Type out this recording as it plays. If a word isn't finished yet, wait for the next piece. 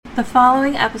The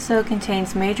following episode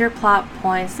contains major plot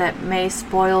points that may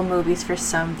spoil movies for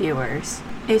some viewers.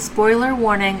 A spoiler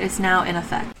warning is now in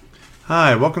effect.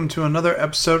 Hi, welcome to another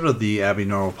episode of the Abby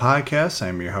Normal Podcast.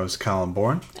 I'm your host, Colin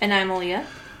Bourne. And I'm Aaliyah.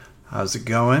 How's it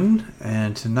going?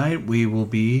 And tonight we will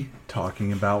be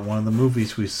talking about one of the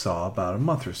movies we saw about a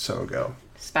month or so ago.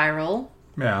 Spiral.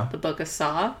 Yeah. The Book of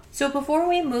Saw. So before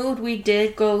we moved, we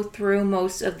did go through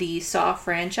most of the Saw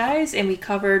franchise, and we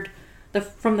covered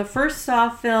from the first Saw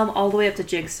film all the way up to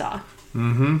Jigsaw.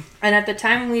 Mm-hmm. And at the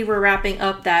time we were wrapping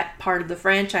up that part of the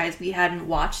franchise, we hadn't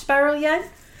watched Spiral yet.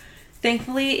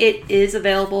 Thankfully, it is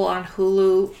available on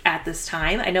Hulu at this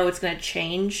time. I know it's going to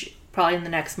change probably in the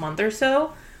next month or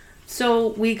so.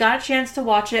 So we got a chance to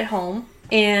watch it at home.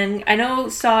 And I know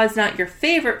Saw is not your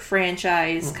favorite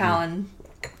franchise, Colin,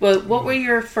 but what were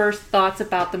your first thoughts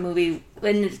about the movie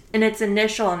in its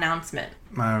initial announcement?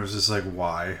 I was just like,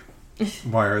 why?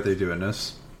 Why are they doing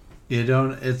this?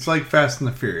 It's like Fast and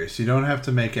the Furious. You don't have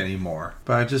to make any more.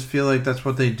 But I just feel like that's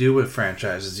what they do with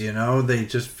franchises, you know? They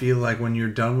just feel like when you're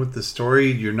done with the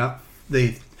story, you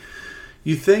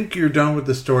think you're done with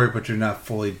the story, but you're not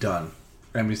fully done.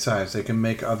 And besides, they can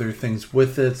make other things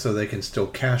with it so they can still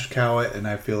cash cow it, and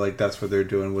I feel like that's what they're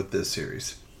doing with this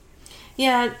series.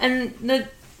 Yeah, and the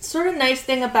sort of nice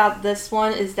thing about this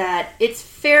one is that it's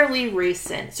fairly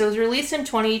recent. So it was released in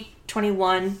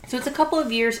 2021, so it's a couple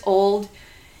of years old.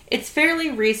 It's fairly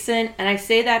recent, and I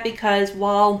say that because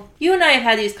while you and I have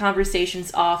had these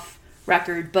conversations off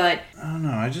record, but I don't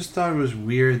know, I just thought it was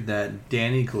weird that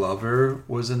Danny Glover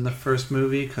was in the first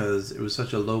movie because it was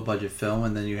such a low budget film,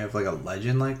 and then you have like a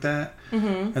legend like that.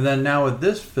 Mm-hmm. And then now with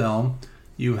this film,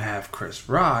 you have Chris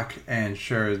Rock, and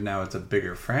sure, now it's a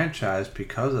bigger franchise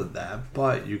because of that,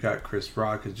 but you got Chris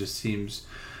Rock. It just seems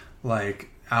like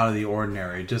out of the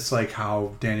ordinary, just like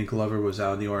how Danny Glover was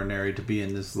out of the ordinary to be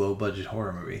in this low budget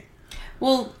horror movie.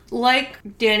 Well, like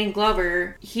Danny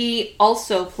Glover, he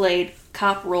also played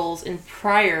cop roles in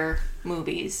prior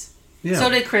movies. Yeah. So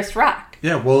did Chris Rock.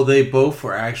 Yeah, well, they both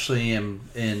were actually in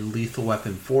Lethal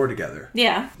Weapon 4 together.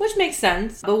 Yeah, which makes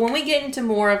sense. But when we get into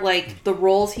more of like the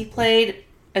roles he played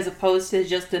as opposed to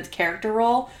just the character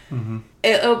role,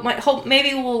 it might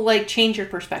maybe we'll like change your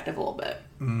perspective a little bit.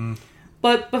 Mm.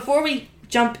 But before we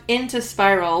jump into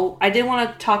Spiral, I did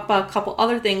want to talk about a couple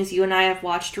other things you and I have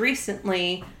watched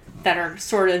recently that are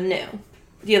sort of new.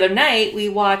 The other night, we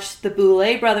watched the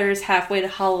Boulet Brothers Halfway to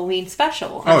Halloween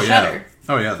special on Shudder.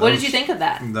 Oh, yeah. What did you think of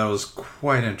that? That was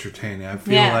quite entertaining. I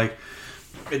feel like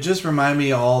it just reminded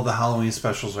me of all the Halloween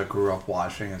specials I grew up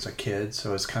watching as a kid.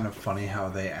 So it's kind of funny how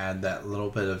they add that little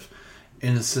bit of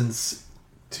innocence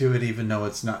to it, even though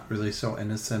it's not really so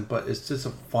innocent. But it's just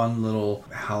a fun little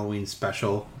Halloween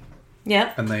special.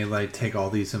 Yeah. And they like take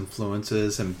all these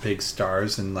influences and big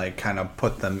stars and like kind of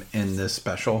put them in this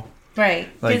special. Right.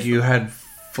 Like you had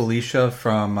Felicia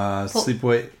from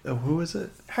Sleepaway. Who is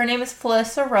it? Her name is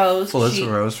Felissa Rose.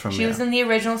 She was in the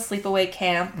original Sleepaway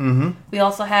Camp. Mm-hmm. We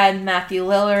also had Matthew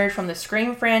Lillard from the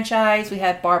Scream franchise. We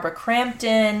had Barbara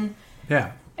Crampton.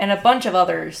 Yeah. And a bunch of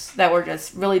others that were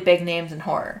just really big names in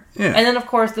horror. Yeah. And then, of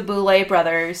course, the Boulet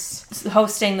brothers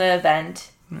hosting the event,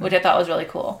 which I thought was really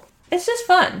cool. It's just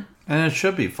fun. And it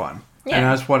should be fun. Yeah. And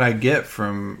that's what I get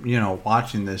from,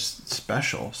 watching this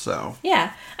special, so.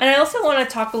 Yeah. And I also want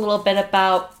to talk a little bit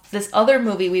about this other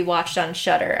movie we watched on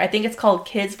Shudder. I think it's called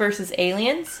Kids vs.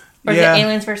 Aliens. Or is it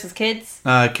Aliens vs. Kids?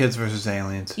 Kids vs.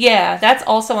 Aliens. Yeah, that's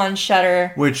also on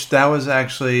Shudder. Which, that was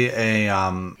actually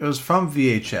it was from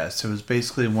VHS. It was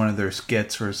basically one of their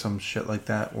skits or some shit like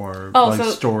that, or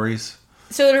stories.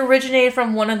 So it originated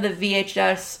from one of the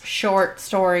VHS short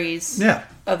stories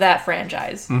of that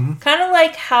franchise. Mm-hmm. Kind of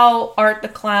like how Art the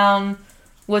Clown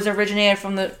was originated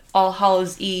from the All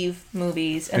Hallows Eve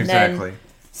movies and then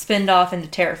spinned off into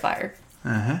Terrifier.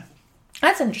 Uh-huh.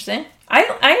 That's interesting.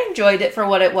 I enjoyed it for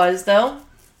what it was, though.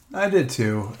 I did,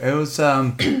 too. It was,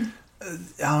 I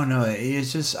don't know.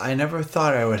 It's just, I never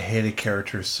thought I would hate a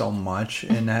character so much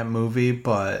in that movie,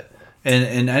 but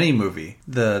in any movie.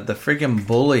 The freaking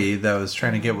bully that was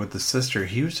trying to get with the sister,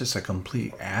 he was just a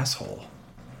complete asshole.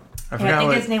 I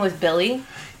think his name was Billy.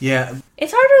 Yeah.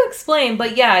 It's hard to explain,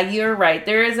 but yeah, you're right.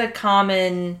 There is a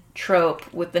common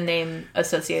trope with the name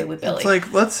associated with Billy. It's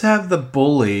like, let's have the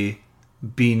bully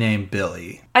be named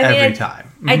Billy every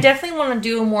time. I definitely want to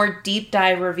do a more deep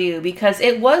dive review because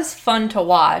it was fun to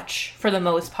watch for the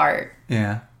most part.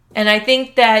 Yeah. And I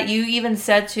think that you even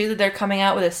said, too, that they're coming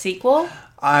out with a sequel.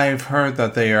 I've heard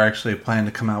that they are actually planning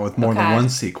to come out with more than one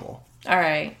sequel. All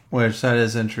right. Which, that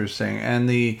is interesting. And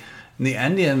the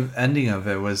ending of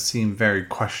it seemed very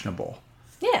questionable.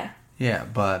 Yeah. Yeah,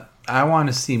 but I want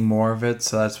to see more of it,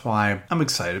 so that's why I'm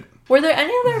excited. Were there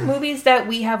any other movies that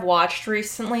we have watched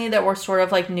recently that were sort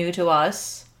of like new to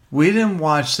us? We didn't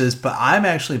watch this, but I'm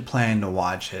actually planning to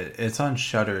watch it. It's on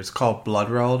Shudder. It's called Blood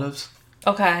Relatives.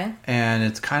 Okay. And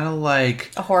it's kind of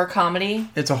like... a horror comedy?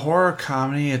 It's a horror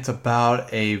comedy. It's about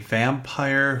a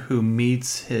vampire who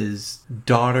meets his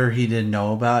daughter he didn't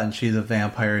know about, and she's a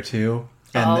vampire too.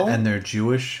 And they're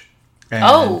Jewish.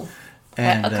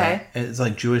 And, okay. It's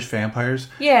like Jewish vampires.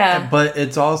 Yeah. But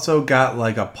it's also got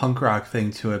like a punk rock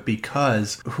thing to it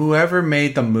because whoever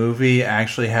made the movie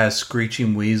actually has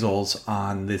Screeching Weasels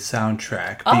on the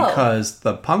soundtrack. Because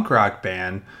the punk rock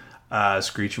band,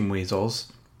 Screeching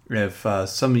Weasels, if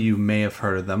some of you may have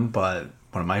heard of them, but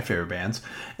one of my favorite bands,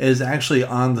 is actually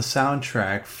on the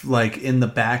soundtrack, like in the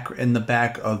back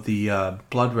of the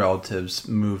Blood Relatives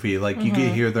movie. Like you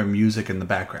can hear their music in the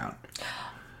background.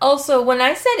 Also, when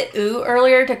I said ooh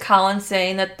earlier to Colin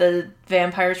saying that the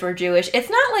vampires were Jewish, it's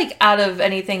not like out of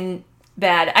anything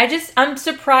bad. I'm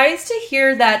surprised to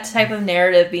hear that type of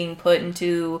narrative being put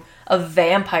into a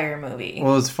vampire movie.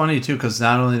 Well, it's funny too because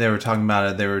not only they were talking about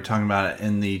it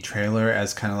in the trailer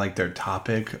as kind of like their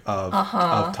topic of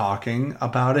talking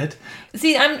about it.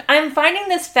 See, I'm finding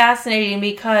this fascinating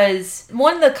because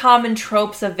one of the common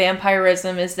tropes of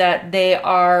vampirism is that they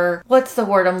are, what's the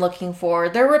word I'm looking for?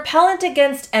 They're repellent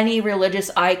against any religious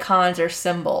icons or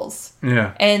symbols.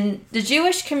 Yeah. And the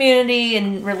Jewish community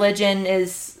and religion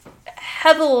is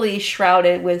heavily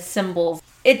shrouded with symbols.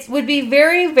 It would be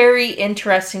very, very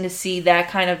interesting to see that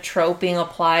kind of trope being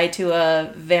applied to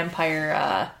a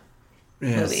vampire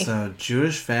movie. Yes,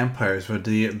 Jewish vampires would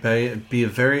be a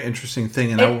very interesting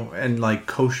thing, and like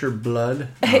kosher blood.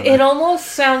 It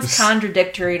almost sounds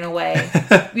contradictory in a way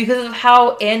because of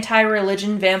how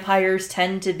anti-religion vampires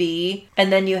tend to be,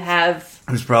 and then you have...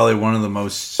 It's probably one of the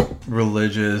most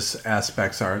religious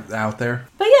aspects out there.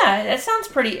 But yeah, it sounds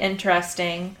pretty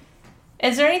interesting.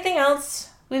 Is there anything else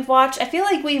we've watched? I feel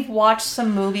like we've watched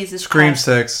some movies this Scream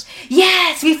 6.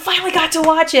 Yes! We finally got to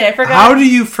watch it. I forgot. How do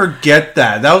you forget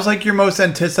that? That was like your most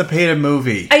anticipated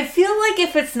movie. I feel like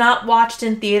if it's not watched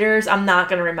in theaters, I'm not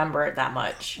going to remember it that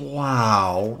much.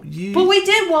 Wow. But we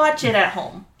did watch it at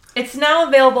home. It's now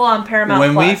available on Paramount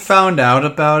When Plus. we found out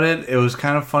about it, it was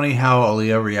kind of funny how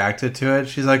Aaliyah reacted to it.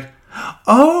 She's like,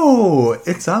 oh,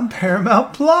 it's on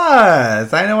Paramount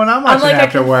Plus. I know when I'm watching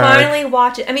after work. I can finally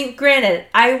watch it. I mean, granted,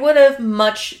 I would have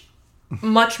much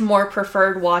more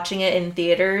preferred watching it in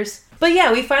theaters. But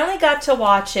yeah, we finally got to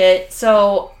watch it.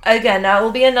 So again, that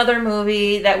will be another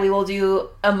movie that we will do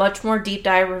a much more deep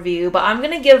dive review. But I'm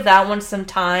going to give that one some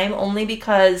time only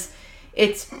because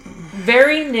it's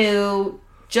very new,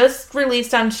 just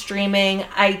released on streaming.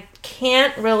 I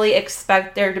can't really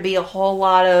expect there to be a whole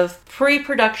lot of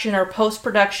pre-production or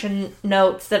post-production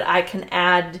notes that I can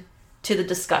add to the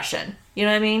discussion. You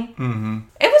know what I mean? Mm-hmm.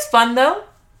 It was fun, though.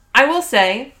 I will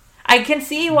say. I can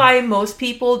see why most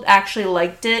people actually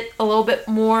liked it a little bit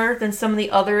more than some of the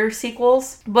other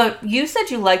sequels. But you said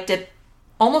you liked it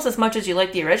almost as much as you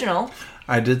liked the original.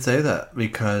 I did say that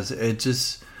because it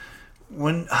just...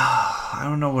 I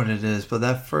don't know what it is, but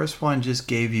that first one just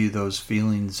gave you those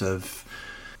feelings of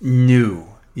new,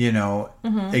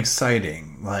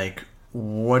 exciting. Like,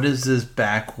 what is this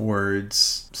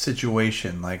backwards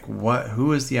situation? Like,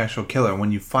 who is the actual killer?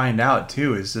 When you find out,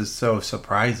 too, is just so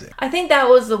surprising. I think that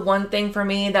was the one thing for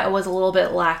me that was a little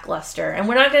bit lackluster. And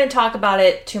we're not going to talk about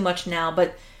it too much now,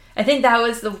 but I think that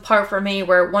was the part for me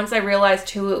where once I realized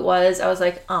who it was, I was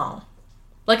like, oh.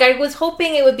 Like, I was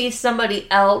hoping it would be somebody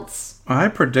else. I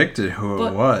predicted who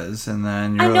it was, and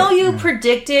then I know you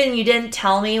predicted and you didn't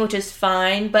tell me, which is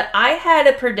fine, but I had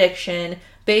a prediction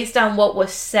based on what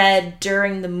was said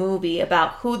during the movie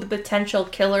about who the potential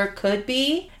killer could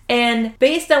be. And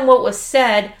based on what was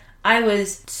said, I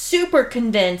was super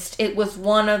convinced it was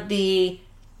one of the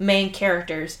main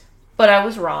characters, but I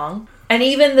was wrong. And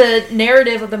even the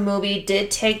narrative of the movie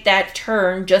did take that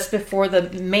turn just before the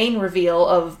main reveal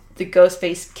of the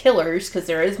Ghostface killers, because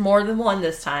there is more than one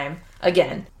this time.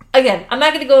 Again, I'm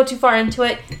not going to go too far into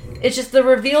it. It's just the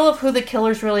reveal of who the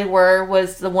killers really were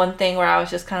was the one thing where I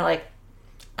was just kind of like,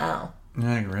 oh.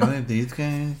 Like, really? These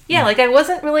guys? Yeah, like I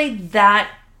wasn't really that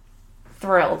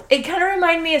thrilled. It kind of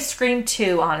reminded me of Scream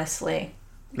 2, honestly.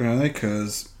 Really?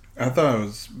 Because I thought it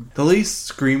was... The least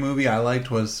Scream movie I liked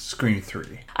was Scream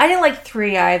 3. I didn't like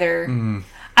 3 either.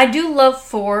 I do love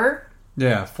 4.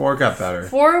 Yeah, 4 got better.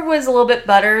 4 was a little bit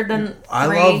better than 3. I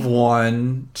love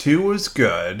 1. 2 was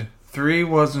good. 3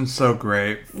 wasn't so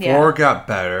great. 4 got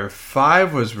better.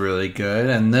 5 was really good.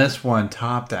 And this one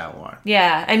topped that one.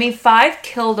 Yeah. I mean, 5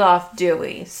 killed off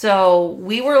Dewey. So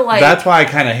we were like... That's why I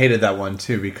kind of hated that one,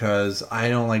 too. Because I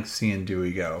don't like seeing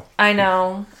Dewey go. I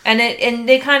know. And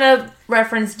they kind of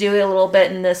reference Dewey a little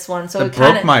bit in this one. So it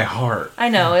broke my heart. I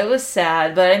know, it was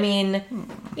sad, but I mean,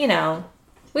 you know,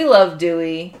 we love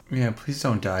Dewey. Yeah, please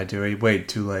don't die, Dewey. Wait,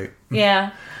 too late.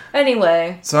 Yeah.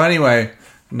 Anyway. So anyway,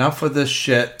 enough with this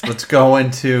shit. Let's go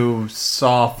into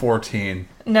Saw 14.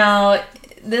 No,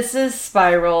 this is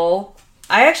Spiral.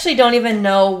 I actually don't even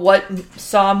know what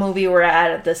Saw movie we're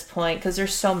at this point, because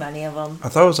there's so many of them. I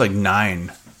thought it was like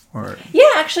 9.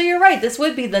 Yeah, actually, you're right. This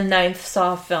would be the 9th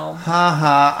Saw film.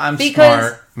 I'm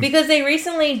smart. Because they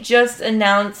recently just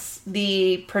announced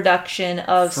the production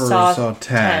of Saw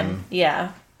 10.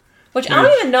 Yeah. Which I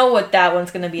don't even know what that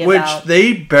one's going to be about. Which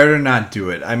they better not do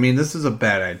it. I mean, this is a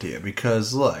bad idea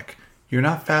because, look, you're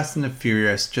not Fast and the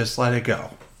Furious. Just let it go.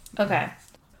 Okay.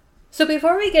 So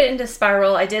before we get into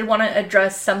Spiral, I did want to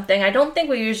address something I don't think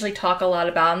we usually talk a lot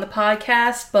about on the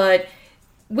podcast, but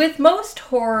with most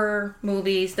horror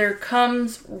movies, there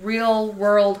comes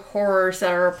real-world horrors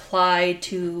that are applied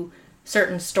to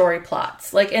certain story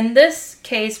plots. Like in this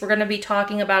case, we're going to be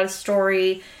talking about a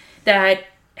story that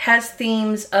has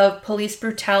themes of police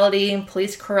brutality and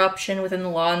police corruption within the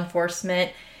law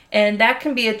enforcement, and that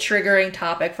can be a triggering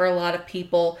topic for a lot of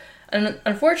people. And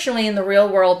unfortunately, in the real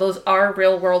world, those are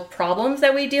real-world problems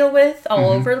that we deal with all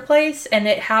over the place, and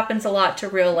it happens a lot to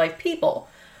real-life people.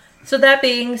 So that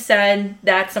being said,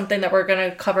 that's something that we're going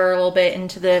to cover a little bit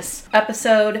into this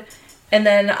episode. And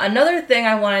then another thing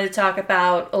I wanted to talk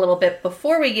about a little bit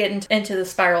before we get into the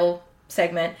Spiral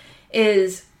segment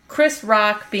is Chris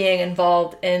Rock being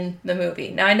involved in the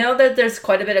movie. Now, I know that there's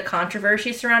quite a bit of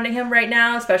controversy surrounding him right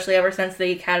now, especially ever since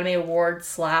the Academy Award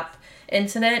slap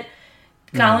incident.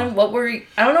 Colin, what were you...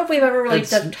 I don't know if we've ever really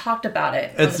talked about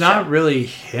it. It's not really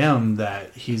him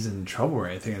that he's in trouble or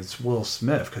anything. It's Will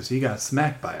Smith because he got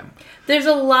smacked by him. There's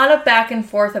a lot of back and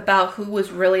forth about who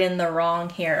was really in the wrong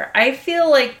here. I feel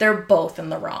like they're both in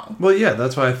the wrong. Well, yeah,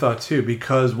 that's what I thought too,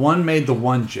 because one made the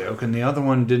one joke and the other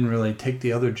one didn't really take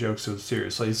the other joke so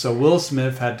seriously. So Will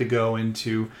Smith had to go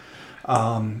into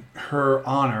her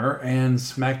honor and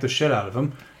smack the shit out of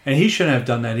him. And he shouldn't have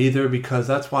done that either, because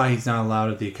that's why he's not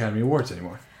allowed at the Academy Awards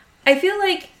anymore. I feel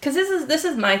like, because this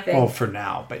is my thing. Well, for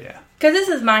now, but yeah. Because this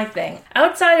is my thing.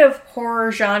 Outside of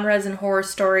horror genres and horror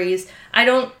stories, I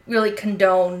don't really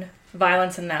condone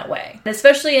violence in that way.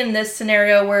 Especially in this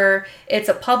scenario where it's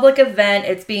a public event,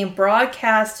 it's being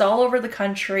broadcast all over the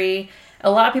country,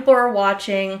 a lot of people are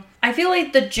watching. I feel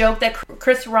like the joke that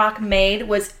Chris Rock made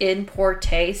was in poor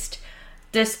taste.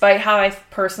 Despite how I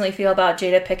personally feel about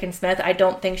Jada Pinkett Smith, I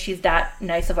don't think she's that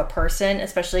nice of a person,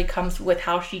 especially comes with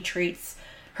how she treats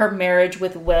her marriage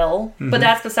with Will. But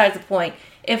that's besides the point.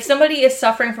 If somebody is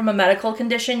suffering from a medical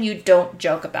condition, you don't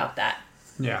joke about that.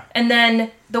 Yeah. And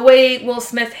then the way Will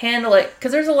Smith handled it,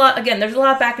 because there's a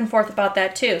lot back and forth about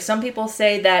that too. Some people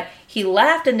say that he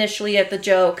laughed initially at the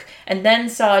joke and then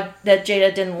saw that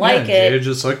Jada didn't like it. Jada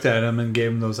just looked at him and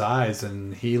gave him those eyes,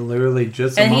 and he literally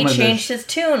just he changed his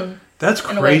tune. That's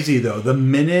crazy, though. The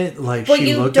minute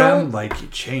she looked at him, he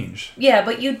changed. Yeah,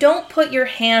 but you don't put your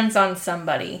hands on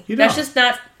somebody. That's just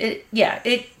not...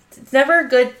 It's never a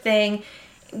good thing.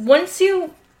 Once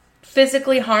you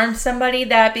physically harm somebody,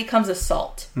 that becomes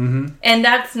assault. And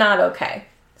that's not okay.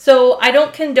 So I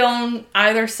don't condone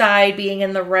either side being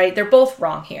in the right. They're both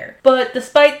wrong here. But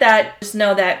despite that, just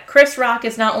know that Chris Rock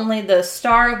is not only the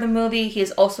star of the movie, he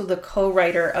is also the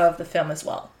co-writer of the film as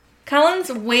well.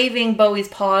 Colin's waving Bowie's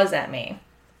paws at me,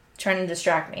 trying to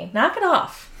distract me. Knock it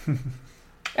off.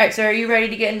 Alright, so are you ready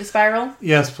to get into Spiral?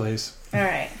 Yes, please.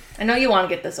 Alright. I know you want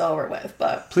to get this over with,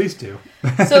 but... Please do.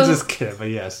 So, just kidding, but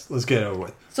yes, let's get it over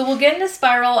with. So we'll get into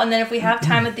Spiral, and then if we have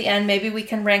time at the end, maybe we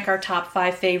can rank our top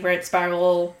 5 favorite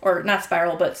Spiral, or not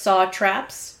Spiral, but Saw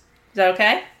traps. Is that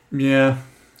okay? Yeah.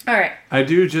 Alright. I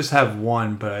do just have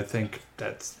one, but I think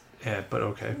that's it, but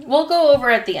okay. We'll go over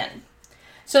at the end.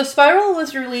 So Spiral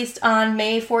was released on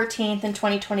May 14th in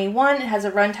 2021. It has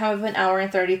a runtime of 1 hour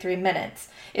and 33 minutes.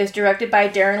 It was directed by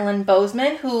Darren Lynn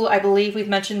Bousman, who I believe we've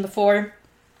mentioned before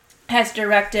has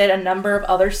directed a number of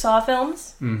other Saw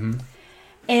films.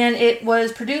 And it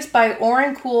was produced by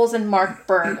Oren Coules and Mark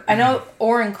Berg. I know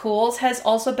Oren Coules has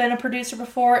also been a producer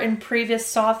before in previous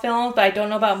Saw films, but I don't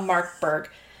know about Mark Berg.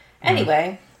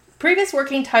 Anyway, previous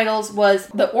working titles was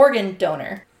The Organ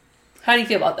Donor. How do you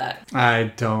feel about that?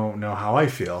 I don't know how I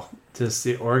feel. Just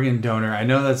the organ donor. I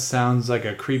know that sounds like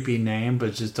a creepy name, but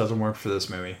it just doesn't work for this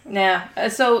movie. Yeah.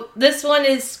 So this one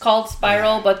is called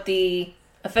Spiral, but the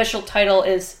official title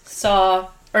is Saw...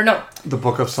 Or no. The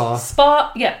Book of Saw?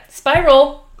 Spiral.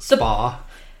 Spiral,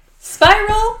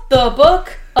 the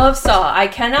Book of Saw. I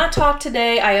cannot talk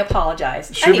today. I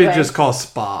apologize. Should be just called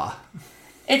Spa.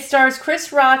 It stars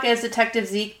Chris Rock as Detective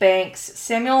Zeke Banks,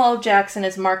 Samuel L. Jackson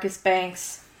as Marcus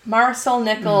Banks, Marcel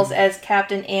Nichols as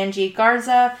Captain Angie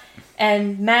Garza,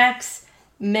 and Max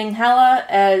Minghella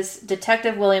as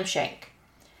Detective William Shank.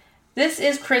 This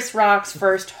is Chris Rock's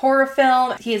first horror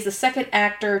film. He is the second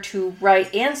actor to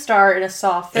write and star in a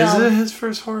Saw film. Is it his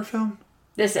first horror film?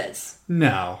 This is.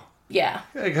 No. Yeah.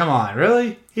 Hey, come on,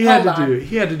 really? He had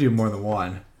to do more than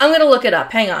one. I'm going to look it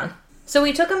up. Hang on. So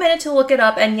we took a minute to look it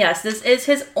up, and yes, this is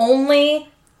his only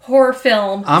horror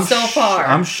film so far.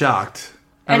 I'm shocked.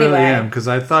 Anyway. I really am, because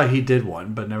I thought he did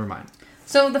one, but never mind.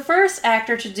 So the first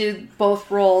actor to do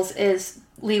both roles is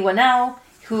Lee Winnell,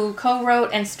 who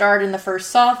co-wrote and starred in the first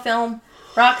Saw film.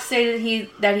 Rock stated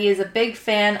that he is a big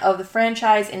fan of the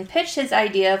franchise and pitched his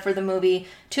idea for the movie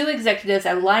to executives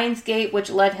at Lionsgate, which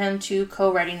led him to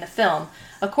co-writing the film.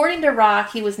 According to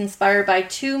Rock, he was inspired by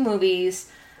two movies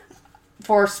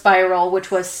for Spiral,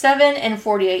 which was 7 and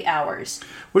 48 Hours.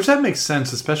 Which that makes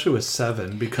sense, especially with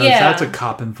 7, because that's a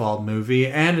cop-involved movie,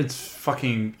 and it's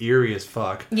fucking eerie as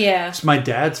fuck. Yeah. It's my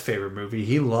dad's favorite movie.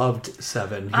 He loved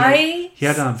 7. He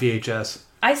had it on VHS.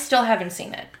 I still haven't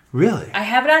seen it. Really? I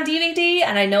have it on DVD,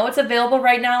 and I know it's available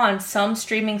right now on some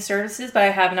streaming services, but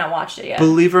I have not watched it yet.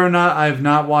 Believe it or not, I've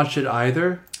not watched it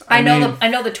either. I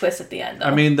know the twist at the end, though.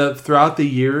 I mean, throughout the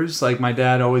years, like my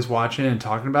dad always watching it and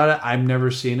talking about it, I've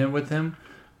never seen it with him,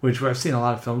 which I've seen a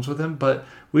lot of films with him, but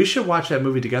we should watch that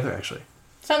movie together, actually.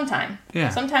 Sometime. Yeah.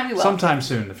 Sometime we will. Sometime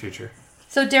soon in the future.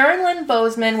 So Darren Lynn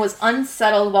Bousman was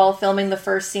unsettled while filming the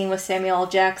first scene with Samuel L.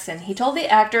 Jackson. He told the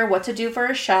actor what to do for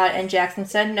a shot, and Jackson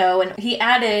said no, and he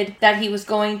added that he was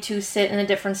going to sit in a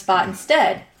different spot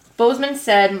instead. Bousman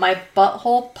said, "My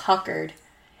butthole puckered."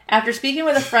 After speaking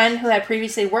with a friend who had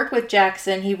previously worked with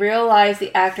Jackson, he realized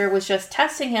the actor was just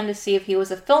testing him to see if he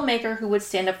was a filmmaker who would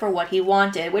stand up for what he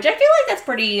wanted, which I feel like that's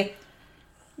pretty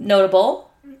notable.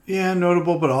 Yeah,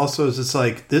 notable, but also it's just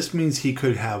like this means he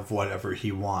could have whatever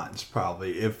he wants,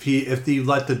 probably if he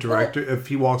let the director if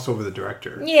he walks over the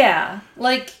director. Yeah,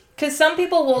 like because some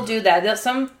people will do that.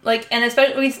 And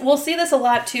especially we'll see this a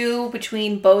lot too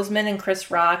between Bousman and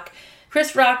Chris Rock.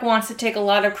 Chris Rock wants to take a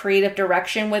lot of creative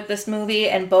direction with this movie,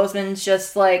 and Bousman's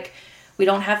just like, we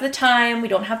don't have the time, we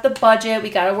don't have the budget, we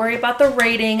got to worry about the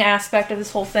rating aspect of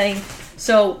this whole thing,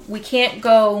 so we can't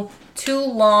go too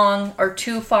long or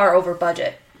too far over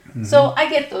budget. Mm-hmm. So I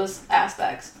get those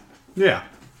aspects. Yeah.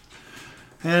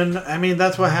 And, I mean,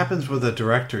 that's what happens with a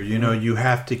director. You know, you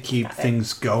have to keep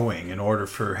things going in order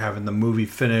for having the movie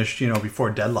finished, before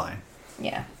deadline.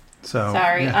 Yeah. So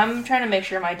sorry, yeah. I'm trying to make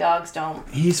sure my dogs don't.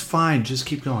 He's fine. Just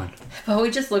keep going. But we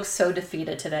just look so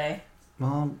defeated today.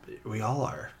 Well, we all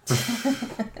are.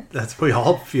 That's what we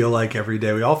all feel like every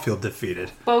day. We all feel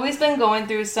defeated. Bowie's been going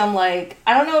through some, I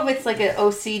don't know if it's like an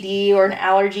OCD or an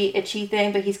allergy itchy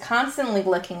thing, but he's constantly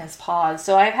licking his paws.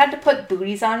 So I've had to put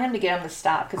booties on him to get him to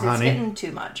stop because it's hitting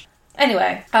too much.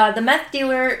 Anyway, the meth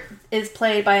dealer is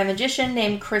played by a magician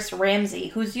named Chris Ramsey,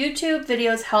 whose YouTube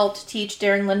videos helped teach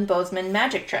Darren Lynn Bousman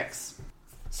magic tricks.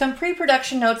 Some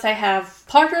pre-production notes I have.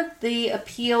 Part of the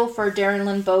appeal for Darren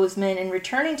Lynn Bousman in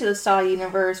returning to the Saw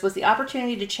universe was the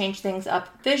opportunity to change things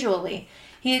up visually.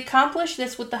 He accomplished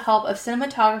this with the help of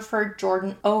cinematographer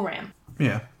Jordan Oram.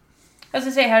 Yeah. I was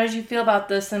going to say, how did you feel about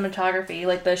the cinematography,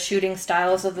 like the shooting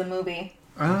styles of the movie?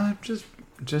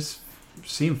 Just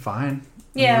seemed fine.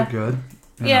 Yeah. Good.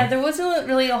 Yeah, there wasn't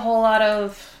really a whole lot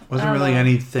of... Wasn't really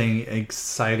anything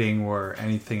exciting or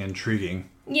anything intriguing.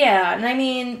 Yeah, and I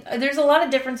mean, there's a lot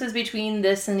of differences between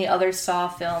this and the other Saw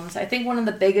films. I think one of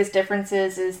the biggest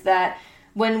differences is that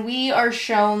when we are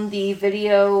shown the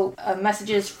video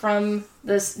messages from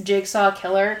this Jigsaw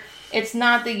killer, it's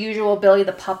not the usual Billy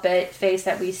the Puppet face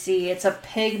that we see. It's a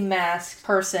pig mask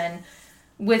person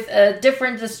with a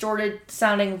different distorted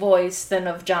sounding voice than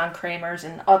of John Kramer's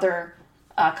and other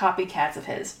copycats of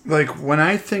his. Like, when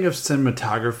I think of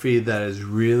cinematography that is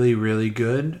really, really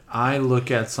good, I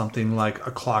look at something like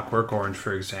A Clockwork Orange,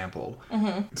 for example.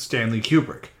 Mm-hmm. Stanley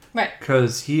Kubrick. Right.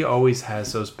 Because he always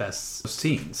has those best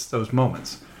scenes, those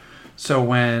moments. So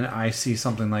when I see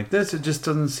something like this, it just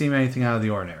doesn't seem anything out of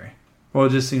the ordinary. Well,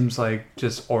 it just seems like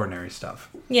just ordinary stuff.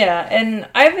 Yeah, and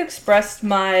I've expressed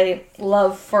my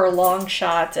love for long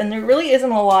shots, and there really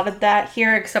isn't a lot of that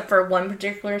here except for one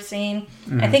particular scene.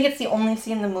 Mm-hmm. I think it's the only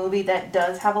scene in the movie that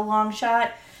does have a long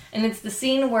shot, and it's the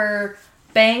scene where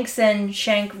Banks and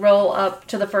Shank roll up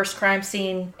to the first crime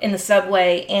scene in the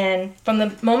subway, and from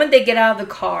the moment they get out of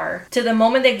the car to the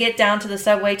moment they get down to the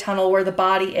subway tunnel where the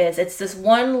body is, it's this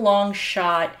one long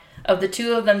shot of the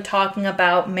two of them talking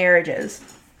about marriages.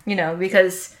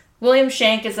 Because William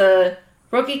Shank is a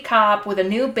rookie cop with a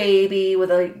new baby, with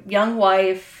a young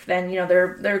wife, and,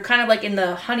 they're kind of like in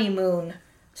the honeymoon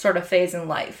sort of phase in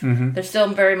life. Mm-hmm. They're still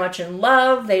very much in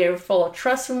love. They are full of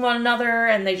trust from one another,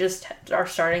 and they just are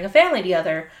starting a family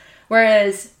together.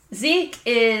 Whereas Zeke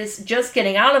is just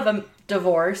getting out of a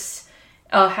divorce,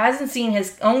 hasn't seen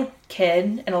his own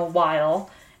kid in a while,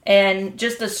 and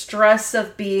just the stress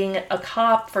of being a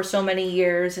cop for so many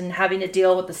years and having to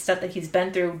deal with the stuff that he's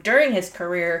been through during his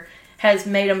career has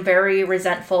made him very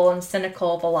resentful and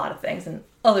cynical of a lot of things and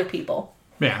other people.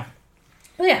 Yeah.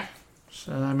 But yeah.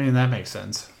 So, I mean, that makes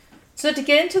sense. So to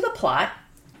get into the plot,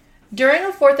 during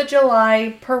a 4th of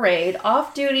July parade,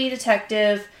 off-duty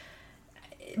detective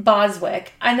Boswick,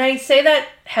 and I say that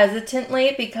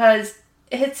hesitantly because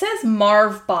it says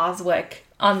Marv Boswick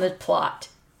on the plot.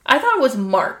 I thought it was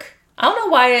Mark. I don't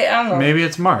know why. I don't know. Maybe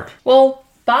it's Mark. Well,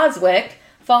 Boswick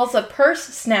follows a purse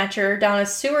snatcher down a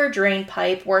sewer drain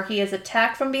pipe where he is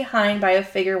attacked from behind by a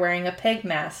figure wearing a pig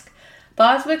mask.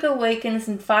 Boswick awakens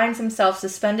and finds himself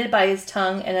suspended by his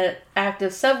tongue in an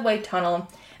active subway tunnel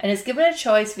and is given a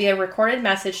choice via recorded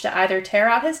message to either tear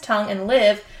out his tongue and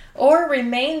live or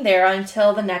remain there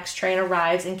until the next train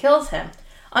arrives and kills him.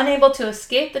 Unable to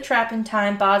escape the trap in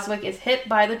time, Boswick is hit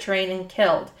by the train and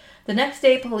killed. The next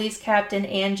day, police captain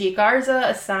Angie Garza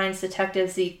assigns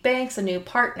Detective Zeke Banks a new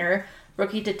partner,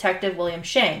 rookie detective William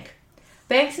Shank.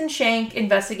 Banks and Shank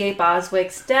investigate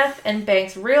Boswick's death, and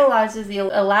Banks realizes the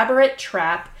elaborate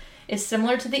trap is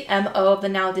similar to the M.O. of the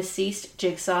now deceased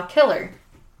Jigsaw Killer.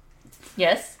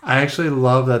 Yes? I actually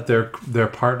love that their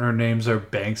partner names are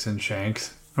Banks and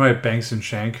Shanks. Right, Banks and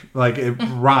Shank. Like, it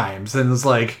rhymes, and it's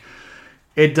like,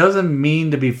 it doesn't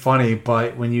mean to be funny,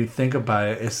 but when you think about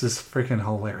it, it's just freaking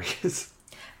hilarious.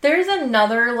 There's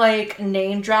another, like,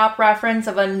 name drop reference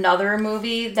of another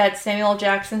movie that Samuel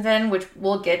Jackson's in, which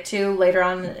we'll get to later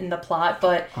on in the plot,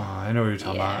 but... Oh, I know what you're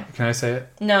talking about. Can I say it?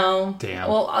 No. Damn.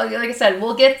 Well, like I said,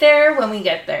 we'll get there when we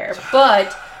get there.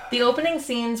 But the opening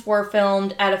scenes were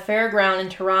filmed at a fairground in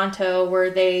Toronto where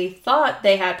they thought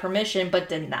they had permission, but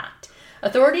did not.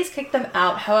 Authorities kicked them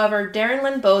out. However, Darren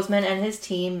Lynn Bozeman and his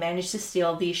team managed to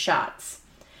steal these shots.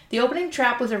 The opening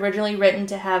trap was originally written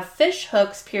to have fish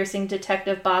hooks piercing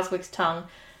Detective Boswick's tongue,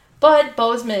 but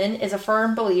Bozeman is a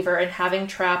firm believer in having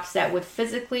traps that would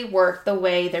physically work the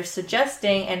way they're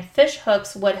suggesting, and fish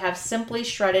hooks would have simply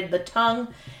shredded the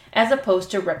tongue as opposed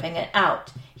to ripping it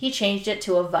out. He changed it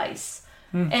to a vice.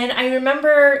 And I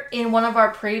remember in one of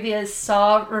our previous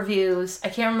Saw reviews, I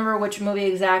can't remember which movie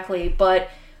exactly, but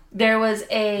there was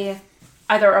either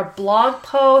a blog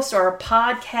post or a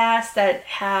podcast that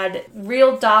had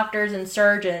real doctors and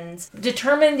surgeons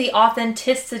determine the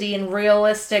authenticity and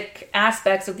realistic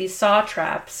aspects of these saw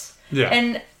traps. Yeah.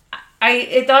 And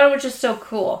I thought it was just so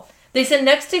cool. They said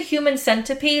next to human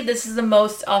centipede, this is the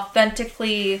most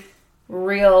authentically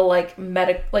real, like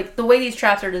the way these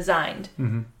traps are designed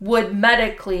would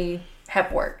medically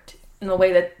have worked in the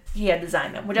way that he had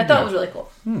designed them, which I thought was really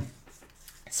cool.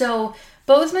 So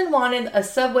Bozeman wanted a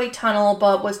subway tunnel,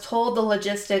 but was told the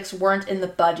logistics weren't in the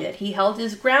budget. He held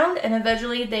his ground, and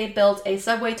eventually they built a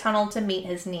subway tunnel to meet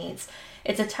his needs.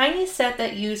 It's a tiny set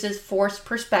that uses forced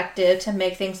perspective to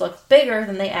make things look bigger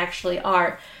than they actually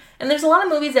are. And there's a lot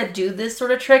of movies that do this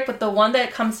sort of trick, but the one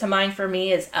that comes to mind for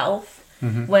me is Elf,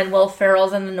 when Will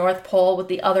Ferrell's in the North Pole with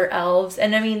the other elves.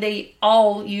 And I mean, they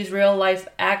all use real-life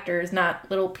actors, not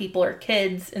little people or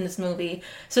kids in this movie.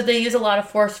 So they use a lot of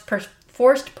forced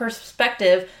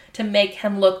perspective to make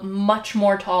him look much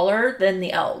more taller than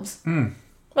the elves. Which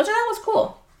I thought was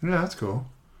cool. Yeah, that's cool.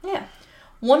 Yeah.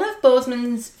 One of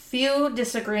Bozeman's few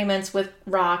disagreements with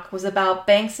Rock was about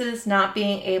Banks's not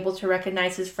being able to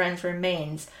recognize his friend's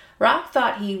remains. Rock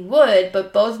thought he would,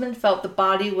 but Bozeman felt the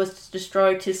body was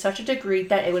destroyed to such a degree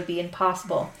that it would be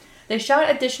impossible. They shot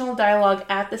additional dialogue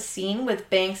at the scene with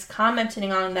Banks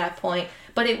commenting on that point,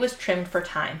 but it was trimmed for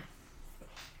time.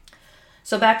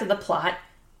 So back to the plot.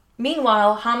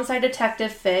 Meanwhile, homicide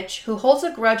detective Fitch, who holds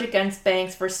a grudge against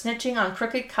Banks for snitching on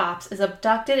crooked cops, is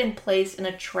abducted and placed in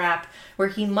a trap where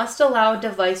he must allow a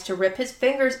device to rip his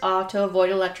fingers off to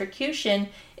avoid electrocution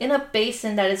in a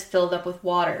basin that is filled up with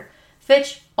water.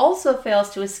 Fitch also fails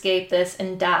to escape this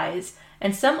and dies,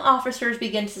 and some officers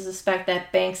begin to suspect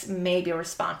that Banks may be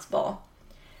responsible.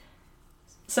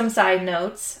 Some side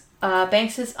notes.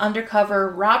 Banks' undercover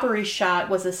robbery shot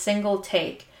was a single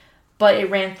take, but it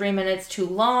ran 3 minutes too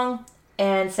long,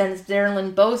 and since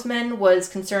Darren Bozeman was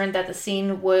concerned that the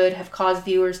scene would have caused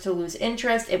viewers to lose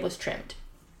interest, it was trimmed.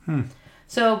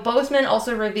 So Bozeman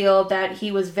also revealed that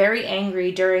he was very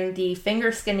angry during the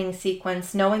finger skinning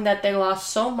sequence, knowing that they lost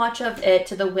so much of it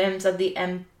to the whims of the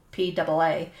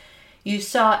MPAA. You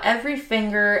saw every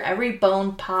finger, every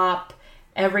bone pop,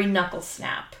 every knuckle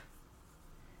snap.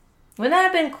 Wouldn't that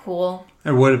have been cool?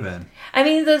 It would have been. I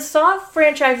mean, the Saw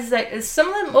franchises,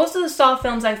 most of the Saw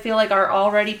films I feel like are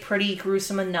already pretty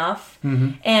gruesome enough.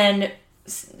 Mm-hmm. And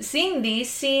seeing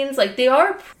these scenes, like, they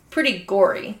are pretty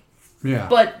gory. Yeah.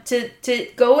 But to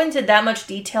go into that much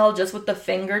detail just with the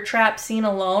finger trap scene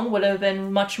alone would have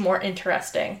been much more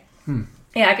interesting.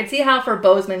 Yeah, I could see how for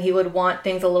Boseman he would want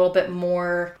things a little bit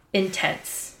more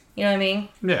intense. You know what I mean?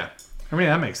 Yeah. I mean,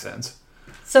 that makes sense.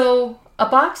 So, a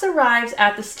box arrives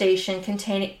at the station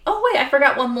containing... Oh, wait, I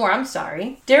forgot one more. I'm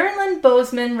sorry. Darren Lynn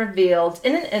Boseman revealed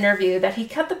in an interview that he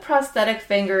kept the prosthetic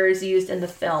fingers used in the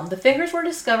film. The fingers were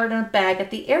discovered in a bag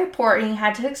at the airport, and he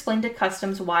had to explain to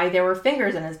customs why there were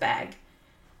fingers in his bag.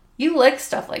 You like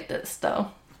stuff like this,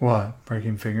 though. What?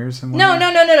 Breaking fingers? And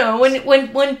No.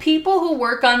 When people who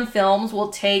work on films will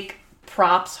take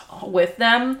props with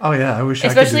them. Oh, yeah. I wish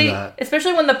I could do that.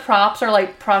 Especially when the props are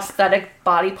like prosthetic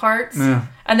body parts. Yeah.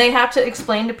 And they have to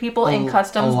explain to people in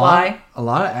customs why. A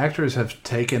lot of actors have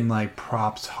taken like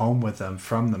props home with them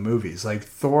from the movies. Like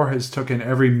Thor has taken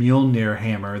every Mjolnir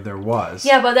hammer there was.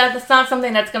 Yeah, but that's not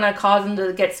something that's going to cause them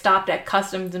to get stopped at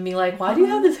customs and be like, why do you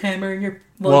have this hammer in your...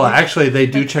 Well, actually, they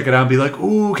do check it out and be like,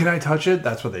 ooh, can I touch it?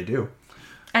 That's what they do.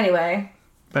 Anyway,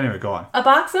 go on. A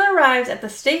box then arrives at the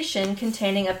station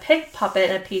containing a pig puppet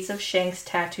and a piece of Shank's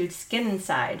tattooed skin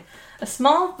inside. A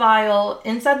small vial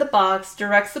inside the box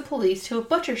directs the police to a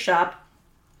butcher shop,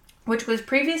 which was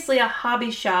previously a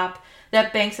hobby shop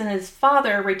that Banks and his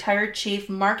father, retired Chief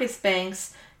Marcus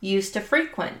Banks, used to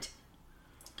frequent.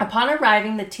 Upon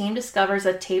arriving, the team discovers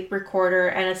a tape recorder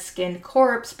and a skinned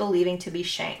corpse believing to be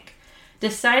Shank.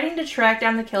 Deciding to track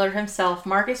down the killer himself,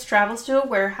 Marcus travels to a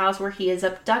warehouse where he is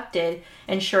abducted,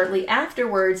 and shortly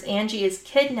afterwards, Angie is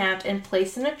kidnapped and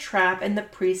placed in a trap in the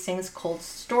precinct's cold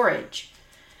storage.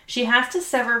 She has to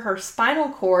sever her spinal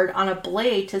cord on a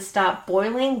blade to stop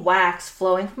boiling wax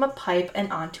flowing from a pipe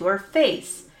and onto her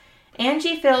face.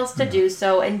 Angie fails to do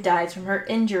so and dies from her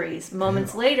injuries.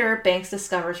 Moments later, Banks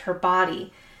discovers her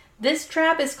body. This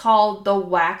trap is called the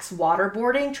wax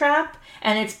waterboarding trap,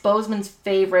 and it's Boseman's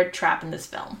favorite trap in this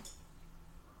film.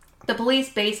 The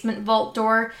police basement vault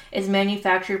door is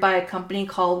manufactured by a company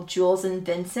called Jules and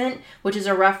Vincent, which is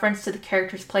a reference to the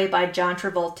characters played by John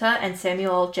Travolta and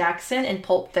Samuel L. Jackson in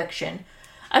Pulp Fiction.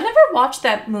 I've never watched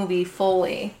that movie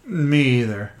fully. Me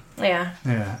either. Yeah.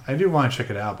 Yeah, I do want to check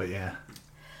it out, but yeah.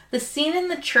 The scene in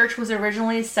the church was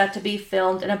originally set to be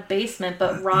filmed in a basement,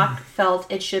 but Rock felt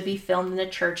it should be filmed in a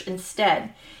church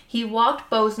instead. He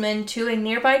walked Boseman to a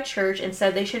nearby church and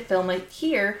said they should film it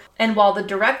here, and while the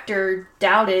director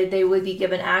doubted they would be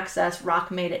given access, Rock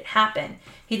made it happen.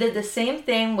 He did the same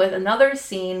thing with another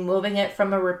scene, moving it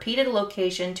from a repeated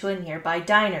location to a nearby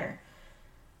diner.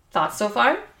 Thoughts so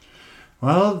far?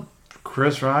 Well,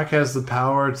 Chris Rock has the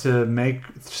power to make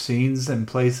scenes and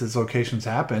places, locations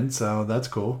happen, so that's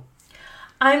cool.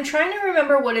 I'm trying to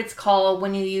remember what it's called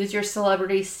when you use your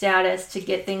celebrity status to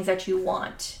get things that you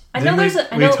want.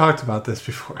 We talked about this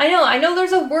before. I know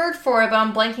there's a word for it, but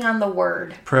I'm blanking on the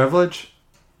word. Privilege?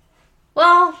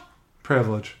 Well...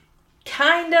 Privilege.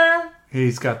 Kinda.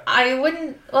 He's got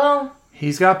power,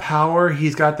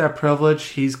 he's got that privilege,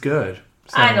 he's good.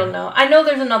 So, I don't know. I know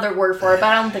there's another word for it, but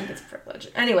I don't think it's privilege.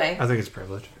 Anyway. I think it's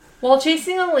privilege. While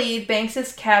chasing a lead, Banks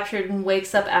is captured and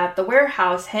wakes up at the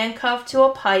warehouse, handcuffed to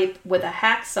a pipe with a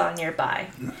hacksaw nearby.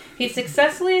 He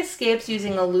successfully escapes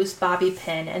using a loose bobby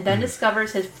pin, and then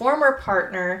discovers his former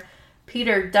partner,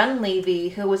 Peter Dunleavy,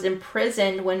 who was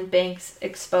imprisoned when Banks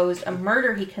exposed a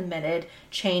murder he committed,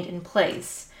 chained in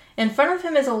place. In front of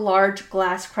him is a large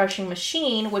glass-crushing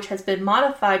machine, which has been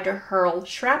modified to hurl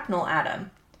shrapnel at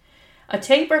him. A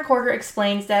tape recorder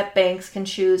explains that Banks can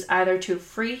choose either to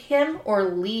free him or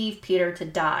leave Peter to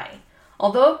die.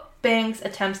 Although Banks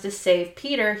attempts to save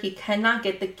Peter, he cannot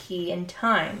get the key in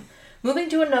time. Moving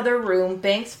to another room,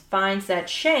 Banks finds that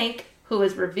Shank, who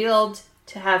is revealed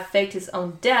to have faked his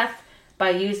own death by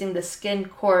using the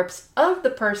skinned corpse of the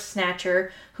purse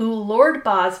snatcher who lured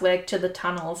Boswick to the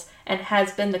tunnels and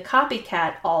has been the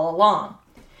copycat all along.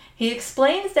 He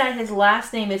explains that his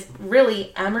last name is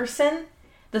really Emerson,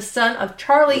 the son of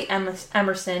Charlie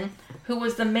Emerson, who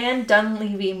was the man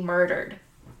Dunleavy murdered.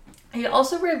 He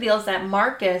also reveals that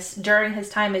Marcus, during his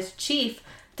time as chief,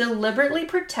 deliberately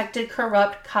protected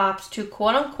corrupt cops to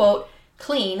quote-unquote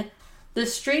clean the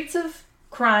streets of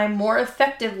crime more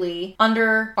effectively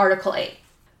under Article 8.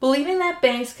 Believing that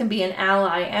Banks can be an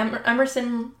ally,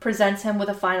 Emerson presents him with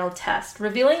a final test,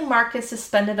 revealing Marcus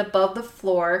suspended above the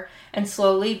floor and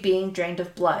slowly being drained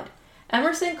of blood.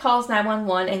 Emerson calls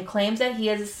 911 and claims that he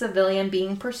is a civilian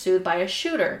being pursued by a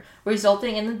shooter,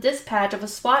 resulting in the dispatch of a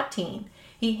SWAT team.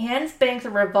 He hands Banks a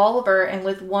revolver, and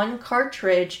with one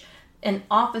cartridge, and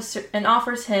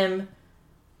offers him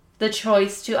the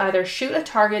choice to either shoot a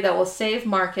target that will save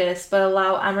Marcus but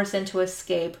allow Emerson to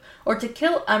escape, or to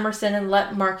kill Emerson and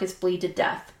let Marcus bleed to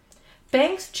death.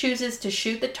 Banks chooses to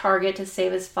shoot the target to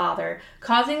save his father,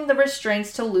 causing the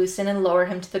restraints to loosen and lower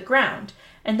him to the ground,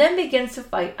 and then begins to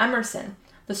fight Emerson.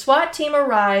 The SWAT team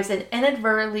arrives and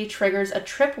inadvertently triggers a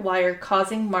tripwire,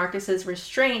 causing Marcus's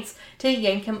restraints to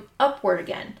yank him upward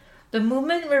again. The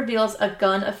movement reveals a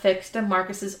gun affixed to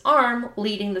Marcus's arm,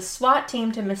 leading the SWAT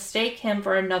team to mistake him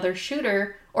for another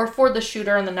shooter, or for the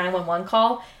shooter on the 911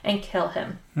 call, and kill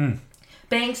him.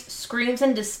 Banks screams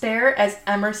in despair as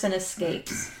Emerson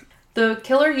escapes. The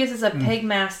killer uses a pig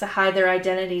mask to hide their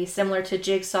identity, similar to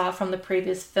Jigsaw from the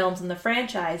previous films in the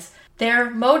franchise. Their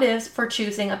motives for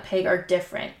choosing a pig are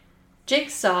different.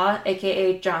 Jigsaw,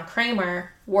 aka John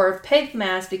Kramer, wore a pig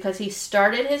mask because he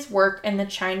started his work in the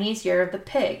Chinese Year of the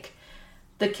Pig.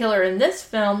 The killer in this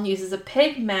film uses a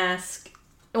pig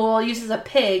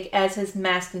as his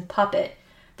mask and puppet.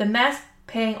 The mask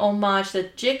paying homage to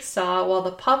Jigsaw, while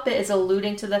the puppet is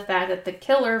alluding to the fact that the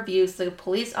killer views the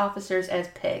police officers as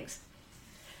pigs.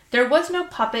 There was no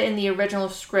puppet in the original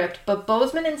script, but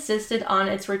Boseman insisted on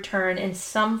its return in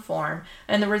some form,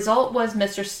 and the result was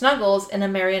Mr. Snuggles in a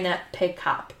marionette pig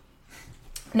cop.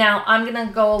 Now, I'm going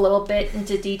to go a little bit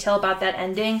into detail about that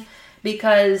ending,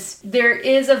 because there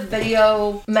is a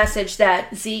video message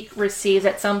that Zeke receives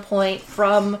at some point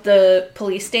from the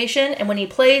police station, and when he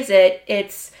plays it,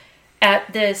 it's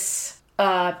at this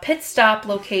pit stop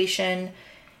location,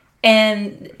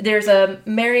 and there's a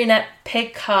marionette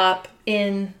pig cop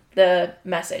in the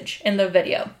message, in the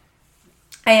video.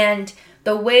 And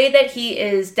the way that he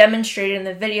is demonstrated in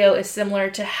the video is similar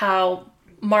to how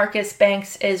Marcus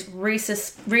Banks is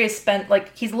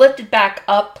he's lifted back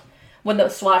up when the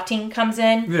SWAT team comes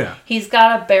in. Yeah. He's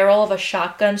got a barrel of a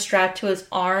shotgun strapped to his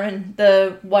arm, and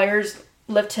the wires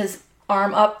lift his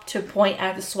arm up to point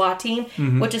at the SWAT team,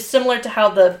 which is similar to how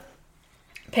the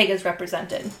pig is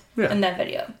represented in that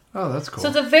video. Oh, that's cool. So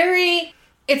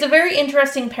it's a very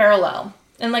interesting parallel.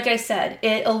 And like I said,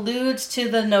 it alludes to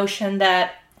the notion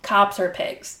that cops are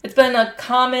pigs. It's been a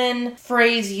common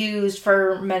phrase used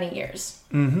for many years.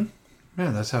 Mm-hmm. Yeah,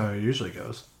 that's how it usually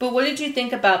goes. But what did you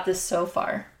think about this so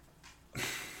far?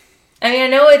 I mean, I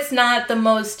know it's not the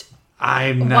most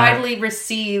widely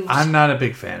received. I'm not a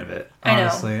big fan of it,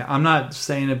 honestly. I know. I'm not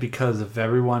saying it because of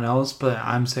everyone else, but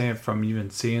I'm saying it from even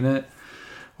seeing it.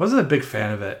 Wasn't a big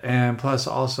fan of it. And plus,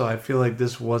 also, I feel like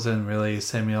this wasn't really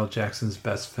Samuel L. Jackson's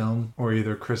best film or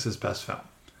either Chris's best film.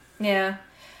 Yeah.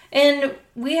 And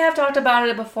we have talked about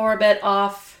it before a bit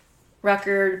off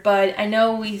record, but I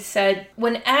know we said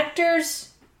when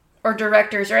actors or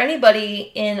directors or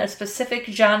anybody in a specific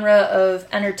genre of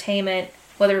entertainment,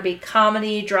 whether it be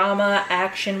comedy, drama,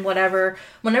 action, whatever,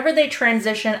 whenever they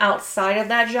transition outside of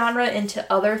that genre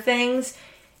into other things,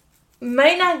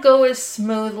 might not go as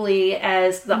smoothly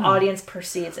as the audience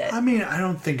perceives it. I mean, I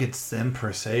don't think it's them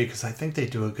per se, because I think they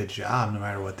do a good job no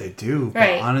matter what they do.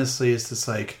 Right. But honestly, it's just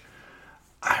like,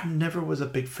 I never was a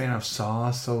big fan of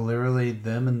Saw, so literally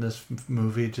them in this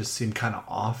movie just seemed kind of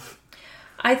off.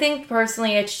 I think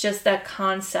personally it's just that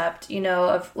concept,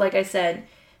 of, like I said,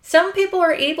 some people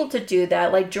are able to do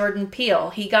that, like Jordan Peele.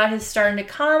 He got his start into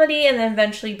comedy and then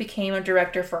eventually became a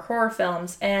director for horror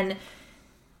films. And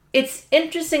it's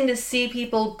interesting to see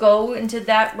people go into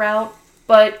that route,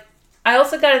 but I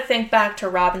also got to think back to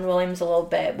Robin Williams a little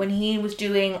bit when he was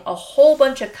doing a whole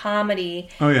bunch of comedy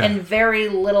and very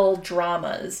little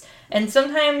dramas. And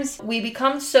sometimes we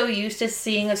become so used to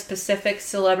seeing a specific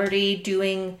celebrity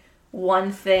doing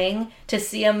one thing to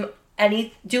see them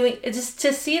doing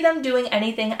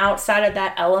anything outside of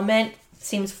that element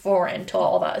seems foreign to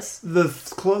all of us. The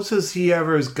closest he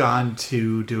ever has gone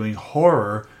to doing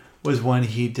horror was when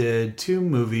he did 2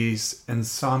 movies,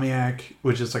 Insomniac,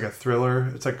 which is like a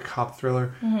thriller. It's like a cop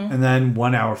thriller. Mm-hmm. And then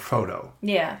 1 Hour Photo.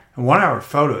 Yeah. And 1 Hour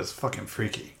Photo is fucking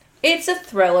freaky. It's a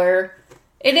thriller.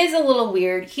 It is a little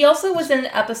weird. He also was in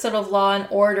an episode of Law and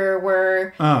Order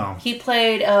where he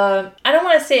played, I don't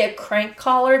want to say a crank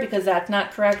caller because that's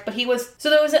not correct, but so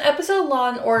there was an episode of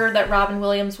Law and Order that Robin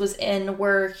Williams was in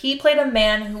where he played a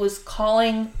man who was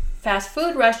calling fast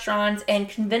food restaurants and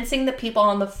convincing the people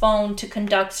on the phone to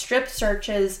conduct strip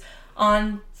searches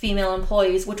on female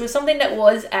employees, which was something that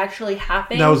was actually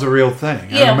happening. That was a real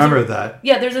thing. I remember that.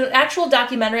 Yeah, there's an actual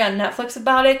documentary on Netflix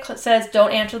about it. It says,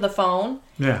 "Don't answer the phone."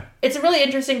 Yeah. It's a really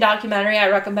interesting documentary. I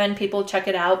recommend people check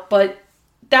it out. But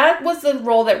that was the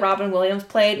role that Robin Williams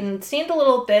played, and it seemed a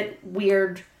little bit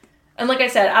weird. And like I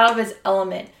said, out of his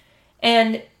element.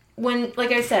 And when,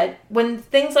 like I said, when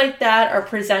things like that are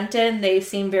presented, they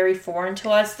seem very foreign to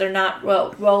us. They're not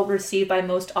well received by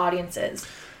most audiences.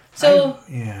 So,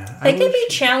 they can be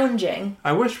challenging.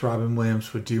 I wish Robin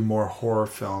Williams would do more horror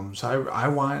films.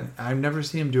 I've never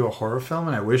seen him do a horror film,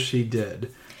 and I wish he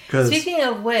did. Speaking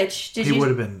of which, he would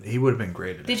have been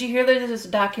great at it. Did you hear there's a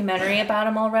documentary about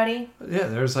him already? Yeah,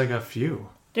 there's like a few.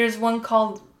 There's one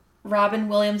called Robin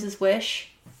Williams' Wish.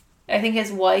 I think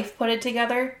his wife put it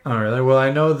together. Oh, really? Well,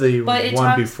 I know the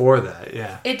one before that,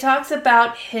 yeah. It talks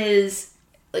about his...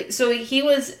 so he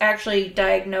was actually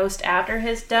diagnosed after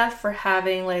his death for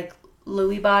having,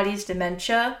 Lewy body's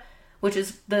dementia, which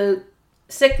is the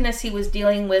sickness he was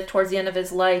dealing with towards the end of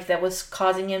his life that was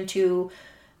causing him to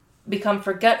become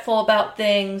forgetful about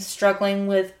things, struggling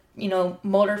with,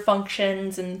 motor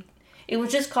functions, and it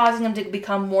was just causing him to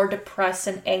become more depressed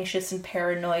and anxious and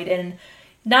paranoid and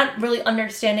not really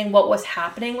understanding what was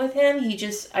happening with him. He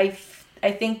just, I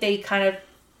think they kind of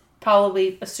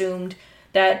probably assumed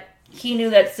that he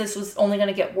knew that this was only going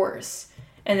to get worse.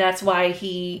 And that's why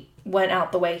he went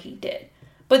out the way he did.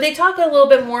 But they talk a little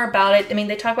bit more about it. I mean,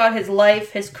 they talk about his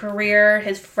life, his career,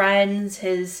 his friends,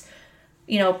 his,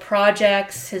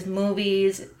 projects, his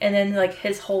movies, and then,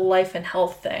 his whole life and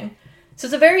health thing. So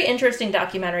it's a very interesting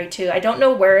documentary, too. I don't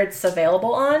know where it's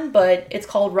available on, but it's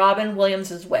called Robin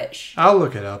Williams' Wish. I'll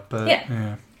look it up, but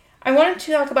yeah. I wanted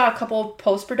to talk about a couple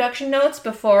post-production notes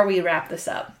before we wrap this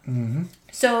up. Mm-hmm.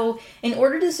 So, in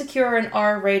order to secure an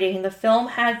R rating, the film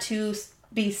had to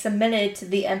be submitted to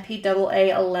the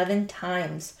MPAA 11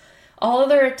 times. All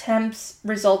other attempts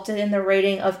resulted in the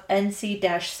rating of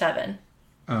NC-7.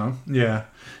 Oh, yeah.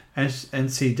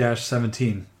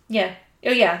 NC-17. Yeah. Oh,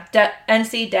 yeah.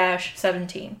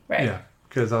 NC-17, right? Yeah,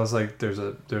 because I was like, there's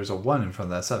a 1 in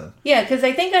front of that 7. Yeah, because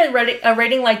I think a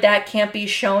rating like that can't be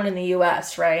shown in the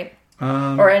U.S., right?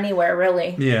 Or anywhere,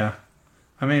 really. Yeah.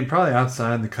 I mean, probably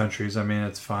outside the countries,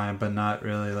 it's fine, but not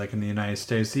really, in the United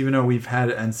States, even though we've had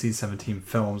NC-17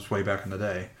 films way back in the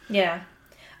day. Yeah.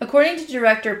 According to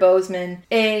director Boseman,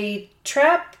 a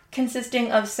trap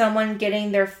consisting of someone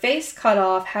getting their face cut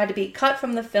off had to be cut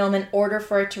from the film in order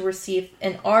for it to receive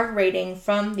an R rating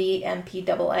from the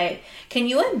MPAA. Can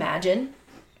you imagine?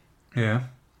 Yeah.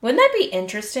 Wouldn't that be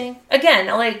interesting? Again,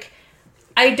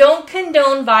 I don't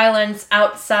condone violence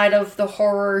outside of the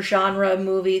horror genre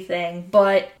movie thing,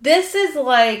 but this is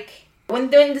when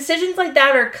decisions like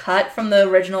that are cut from the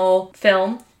original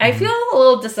film, I feel a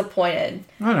little disappointed.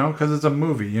 I know, because it's a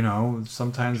movie,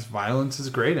 sometimes violence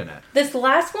is great in it. This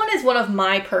last one is one of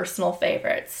my personal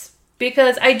favorites,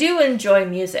 because I do enjoy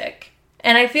music,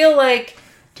 and I feel like...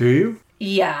 Do you?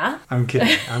 Yeah. I'm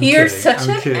kidding. You're such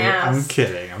an ass.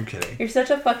 I'm kidding. You're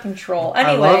such a fucking troll.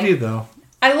 Anyway, I love you, though.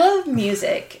 I love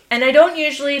music, and I don't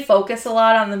usually focus a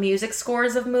lot on the music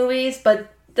scores of movies, but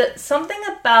something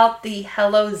about the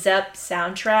Hello Zepp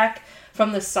soundtrack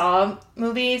from the Saw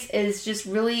movies is just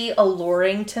really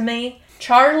alluring to me.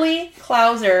 Charlie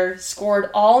Clouser scored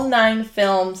all 9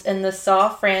 films in the Saw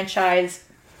franchise.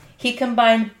 He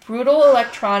combined brutal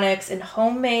electronics and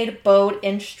homemade bowed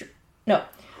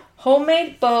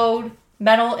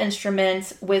metal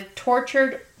instruments with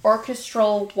tortured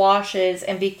orchestral washes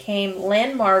and became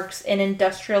landmarks in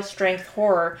industrial strength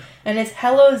horror. And his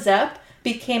Hello Zepp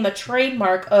became a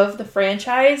trademark of the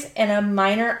franchise and a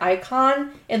minor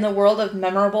icon in the world of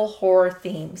memorable horror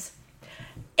themes.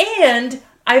 And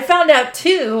I found out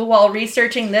too, while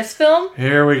researching this film...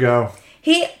 Here we go.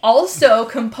 He also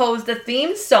composed the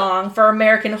theme song for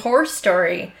American Horror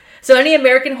Story. So any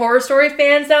American Horror Story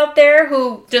fans out there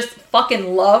who just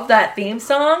fucking love that theme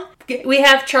song, we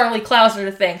have Charlie Clouser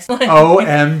to thank.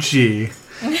 OMG.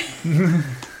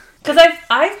 Because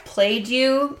I've played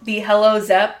you the Hello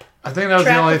Zepp. I think that was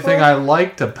the only thing I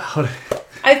liked about it.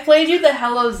 I've played you the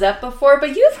Hello Zepp before,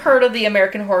 but you've heard of the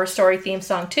American Horror Story theme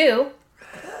song too.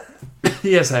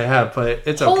 Yes, I have, but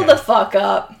it's okay. Hold the fuck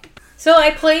up. So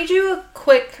I played you a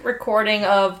quick recording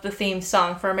of the theme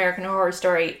song for American Horror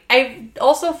Story. I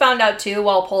also found out too,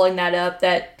 while pulling that up,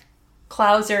 that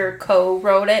Clouser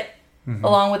co-wrote it,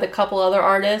 along with a couple other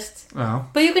artists. Oh.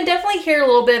 But you can definitely hear a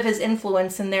little bit of his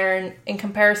influence in there in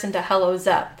comparison to Hello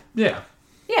Zepp. Yeah.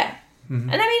 Yeah. Mm-hmm.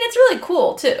 And it's really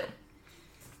cool too.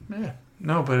 Yeah.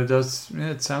 No, but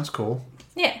it sounds cool.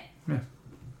 Yeah. Yeah.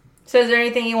 So is there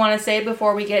anything you want to say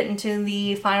before we get into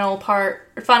the final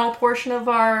portion of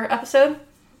our episode?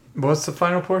 What's the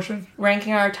final portion?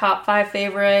 Ranking our top 5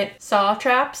 favorite Saw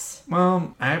traps.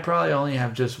 Well, I probably only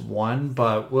have just one,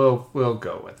 but we'll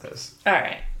go with this. All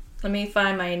right. Let me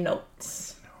find my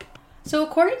notes. So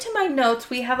according to my notes,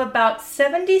 we have about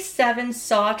 77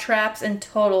 Saw traps in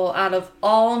total out of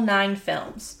all 9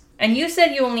 films. And you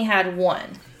said you only had 1.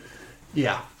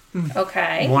 Yeah.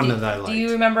 Okay. One that I liked. Do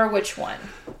you remember which one?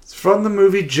 It's from the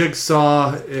movie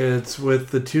Jigsaw. It's with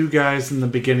the two guys in the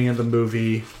beginning of the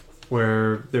movie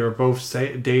where they were both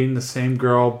dating the same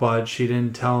girl, but she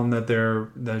didn't tell them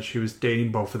that she was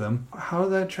dating both of them. How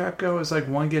did that trap go? It's like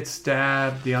one gets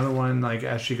stabbed, the other one, like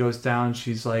as she goes down,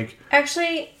 she's like...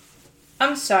 Actually,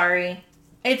 I'm sorry.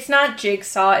 It's not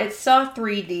Jigsaw. It's Saw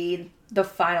 3D, the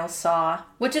final Saw,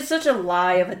 which is such a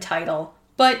lie of a title.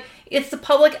 But it's the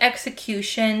public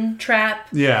execution trap.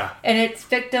 Yeah. And its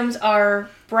victims are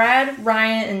Brad,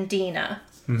 Ryan, and Dina.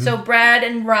 Mm-hmm. So Brad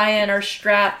and Ryan are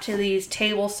strapped to these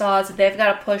table saws that they've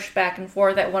got to push back and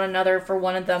forth at one another for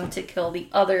one of them to kill the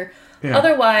other. Yeah.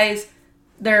 Otherwise,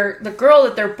 the girl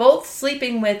that they're both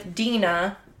sleeping with,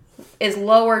 Dina, is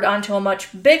lowered onto a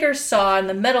much bigger saw in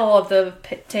the middle of the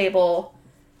table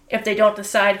if they don't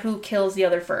decide who kills the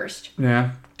other first.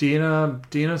 Yeah.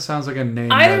 Dina sounds like a name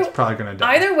that's probably going to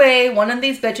die. Either way, one of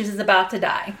these bitches is about to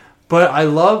die. But I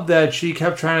love that she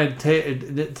kept trying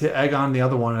to egg on the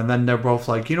other one, and then they're both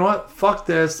like, you know what? Fuck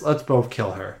this. Let's both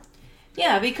kill her.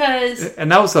 Yeah, because...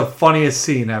 And that was the funniest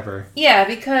scene ever. Yeah,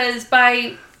 because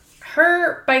by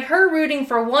her rooting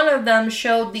for one of them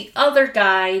showed the other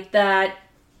guy that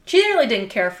she really didn't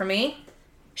care for me.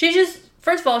 She just...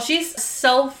 First of all, she's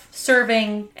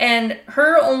self-serving, and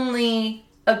her only...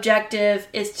 objective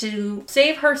is to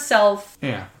save herself.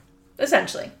 Yeah.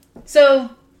 Essentially. So,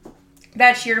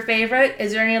 that's your favorite.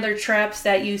 Is there any other traps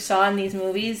that you saw in these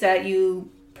movies that you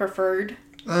preferred?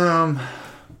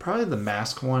 Probably the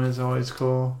mask one is always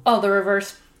cool. Oh, the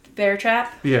reverse bear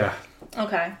trap? Yeah.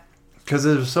 Okay. Because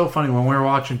it was so funny when we were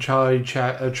watching Charlie and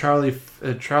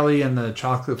the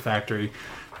Chocolate Factory.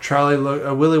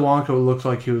 Willy Wonka looked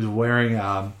like he was wearing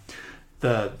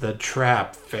the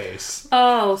trap face.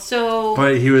 Oh, so...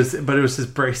 But it was his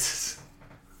braces.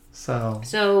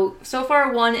 So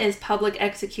far one is public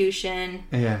execution.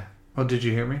 Yeah. Oh, did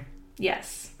you hear me?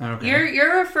 Yes. Okay.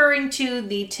 You're referring to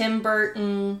the Tim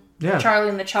Burton Charlie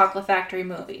and the Chocolate Factory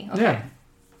movie. Okay. Yeah.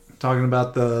 Talking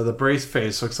about the brace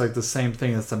face looks like the same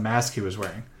thing as the mask he was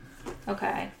wearing.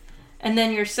 Okay. And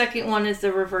then your second one is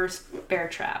the reverse bear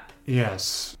trap.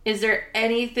 Yes. Is there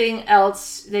anything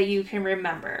else that you can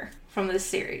remember from this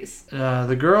series?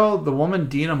 The woman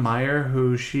Dina Meyer,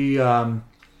 who she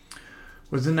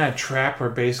was in that trap where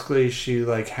basically she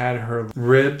like had her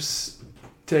ribs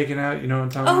taken out. You know what I'm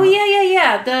talking about? Oh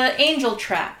yeah. The angel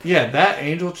trap. Yeah, that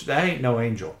ain't no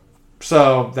angel.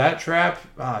 So that trap,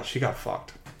 she got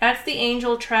fucked. That's the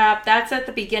angel trap. That's at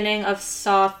the beginning of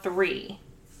Saw 3,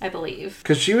 I believe.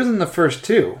 Because she was in the first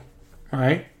two,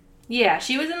 right? Yeah,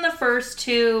 she was in the first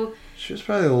two. She was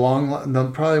probably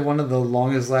one of the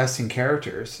longest lasting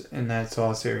characters in that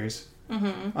Saw series.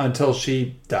 Mm-hmm. Until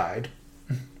she died.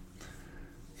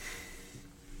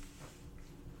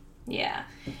 Yeah.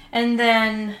 And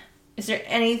then, is there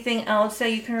anything else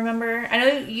that you can remember? I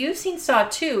know you've seen Saw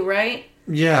 2, right?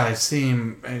 Yeah, I've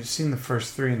seen the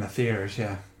first three in the theaters,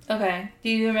 yeah. Okay. Do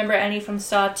you remember any from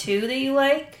Saw 2 that you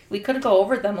like? We could go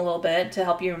over them a little bit to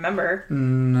help you remember.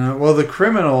 No. Well, the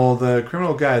criminal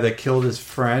guy that killed his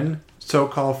friend,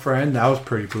 so-called friend, that was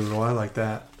pretty brutal. I like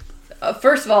that.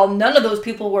 First of all, none of those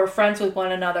people were friends with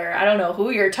one another. I don't know who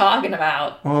you're talking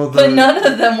about. Well, but none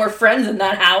of them were friends in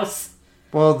that house.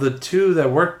 Well, the two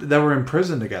that were in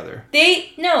prison together.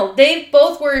 They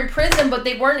both were in prison, but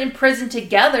they weren't in prison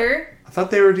together. I thought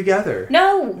they were together.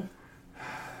 No.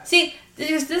 See,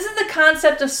 this is the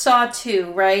concept of Saw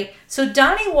 2, right? So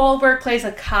Donnie Wahlberg plays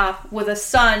a cop with a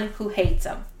son who hates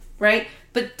him, right?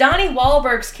 But Donnie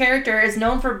Wahlberg's character is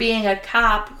known for being a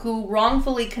cop who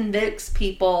wrongfully convicts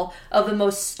people of the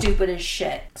most stupidest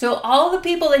shit. So all the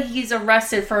people that he's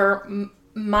arrested for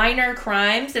minor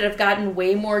crimes that have gotten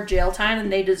way more jail time than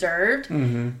they deserved,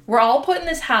 were all put in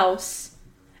this house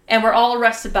and were all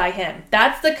arrested by him.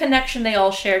 That's the connection they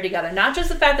all shared together. Not just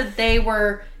the fact that they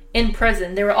were in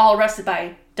prison. They were all arrested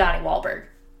by Donnie Wahlberg.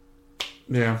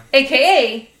 Yeah.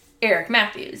 AKA Eric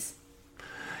Matthews.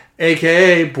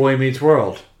 AKA Boy Meets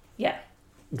World. Yeah.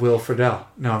 Will Friedle.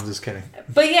 No, I'm just kidding.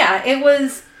 But yeah, it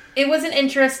was an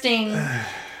interesting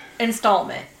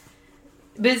installment.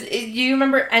 Do you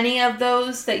remember any of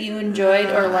those that you enjoyed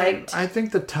or liked? I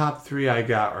think the top three I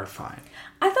got are fine.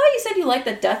 I thought you said you liked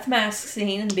the death mask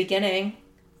scene in the beginning.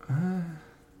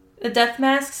 The death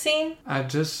mask scene? I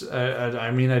did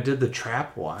the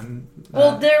trap one.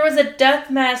 Well, there was a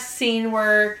death mask scene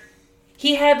where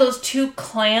he had those two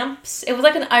clamps. It was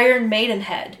like an Iron Maiden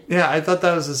head. Yeah, I thought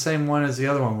that was the same one as the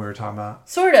other one we were talking about.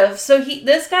 Sort of. So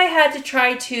this guy had to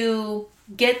try to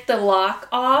get the lock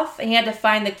off, and he had to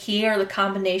find the key or the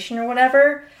combination or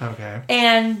whatever. Okay.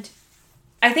 And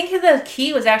I think the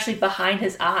key was actually behind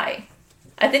his eye.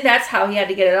 I think that's how he had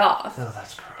to get it off. Oh,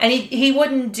 that's gross. And he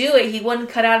wouldn't do it. He wouldn't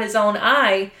cut out his own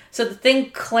eye, so the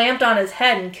thing clamped on his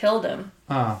head and killed him.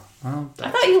 Oh, well, I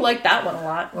thought you liked that one a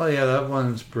lot. Well, yeah, that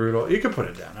one's brutal. You can put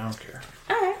it down. I don't care.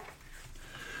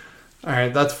 All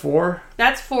right, that's 4?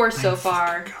 That's 4 so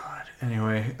far. God.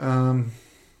 Anyway,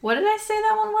 what did I say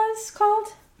that one was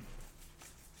called?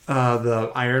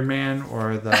 The Iron Man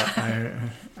or the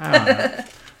Iron... I don't know.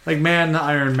 Like Man in the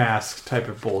Iron Mask type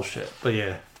of bullshit. But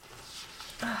yeah.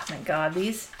 Oh my god,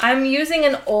 these... I'm using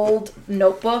an old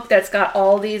notebook that's got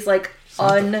all these, like,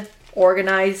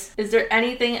 unorganized... Is there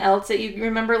anything else that you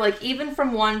remember? Like, even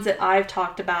from ones that I've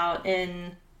talked about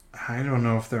in... I don't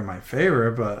know if they're my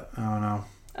favorite, but I don't know.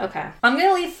 Okay. I'm going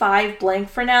to leave 5 blank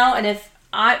for now, and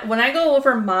when I go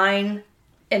over mine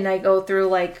and I go through,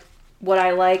 like, what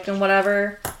I like and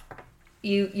whatever,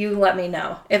 you let me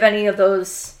know if any of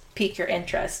those pique your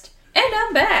interest. And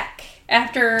I'm back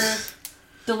after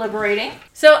deliberating.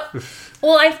 So,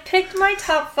 well, I've picked my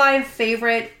top 5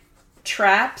 favorite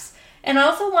traps, and I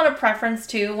also want a preference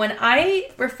too. When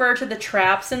I refer to the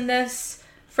traps in this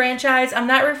franchise, I'm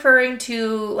not referring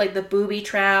to like the booby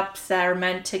traps that are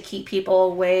meant to keep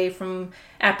people away from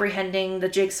apprehending the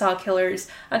jigsaw killers.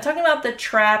 I'm talking about the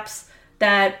traps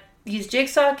that these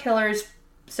jigsaw killers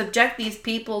subject these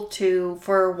people to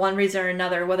for one reason or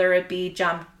another, whether it be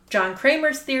John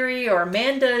Kramer's theory or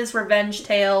Amanda's revenge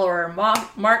tale or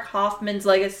Mark Hoffman's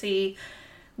legacy,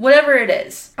 whatever it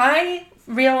is. I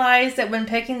realized that when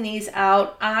picking these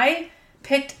out, I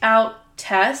picked out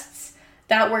tests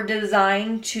that were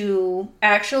designed to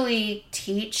actually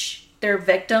teach their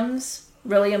victims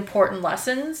really important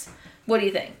lessons. What do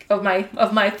you think of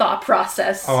my thought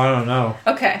process? Oh, I don't know.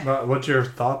 Okay. But what's your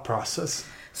thought process?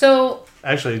 So...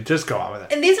 Actually, just go on with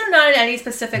it. And these are not in any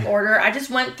specific order. I just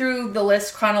went through the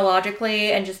list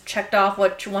chronologically and just checked off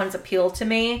which ones appeal to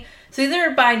me. So these are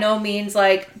by no means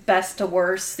like best to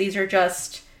worst. These are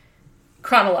just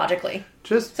chronologically.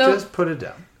 Just put it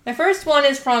down. My first one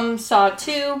is from Saw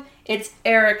 2. It's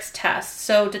Eric's test.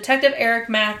 So Detective Eric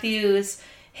Matthews,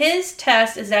 his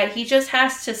test is that he just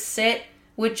has to sit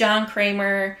with John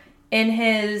Kramer in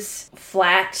his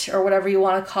flat or whatever you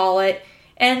want to call it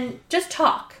and just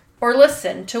talk or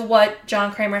listen to what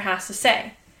John Kramer has to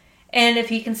say. And if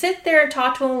he can sit there and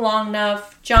talk to him long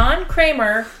enough, John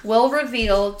Kramer will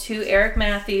reveal to Eric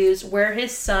Matthews where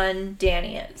his son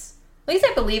Danny is. At least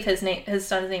I believe his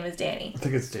son's name is Danny. I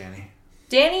think it's Danny.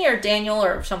 Danny or Daniel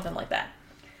or something like that.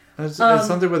 It's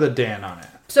something with a Dan on it.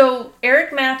 So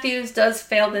Eric Matthews does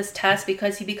fail this test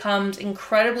because he becomes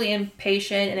incredibly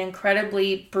impatient and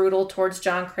incredibly brutal towards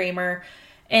John Kramer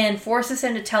and forces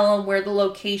him to tell him where the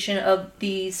location of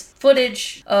these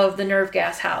footage of the nerve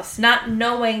gas house, not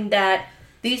knowing that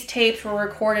these tapes were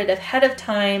recorded ahead of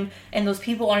time and those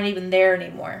people aren't even there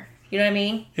anymore. You know what I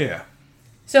mean? Yeah.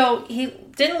 So he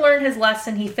didn't learn his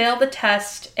lesson. He failed the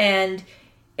test, and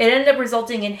it ended up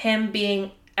resulting in him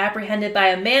being apprehended by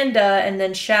Amanda and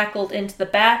then shackled into the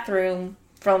bathroom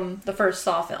from the first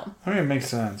Saw film. I mean, it makes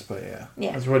sense, but yeah.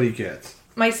 That's what he gets.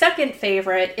 My second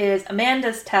favorite is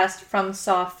Amanda's test from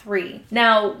Saw 3.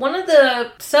 Now, one of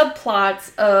the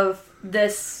subplots of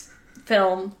this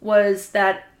film was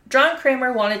that John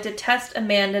Kramer wanted to test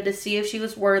Amanda to see if she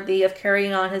was worthy of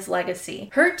carrying on his legacy.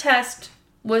 Her test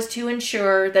was to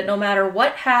ensure that no matter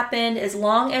what happened, as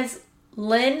long as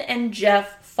Lynn and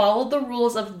Jeff followed the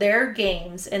rules of their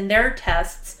games and their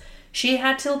tests, she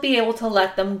had to be able to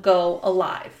let them go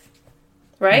alive.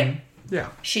 Right? Mm-hmm. Yeah.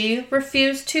 She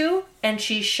refused to, and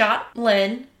she shot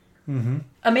Lynn. Mm-hmm.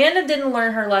 Amanda didn't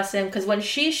learn her lesson because when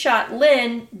she shot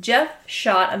Lynn, Jeff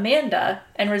shot Amanda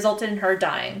and resulted in her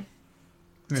dying.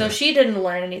 Yeah. So she didn't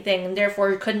learn anything and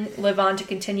therefore couldn't live on to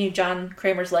continue John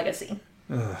Kramer's legacy.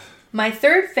 Ugh. My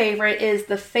third favorite is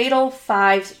the Fatal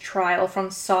Fives trial from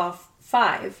Saw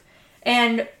 5.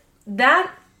 And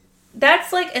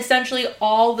that's like essentially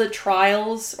all the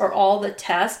trials or all the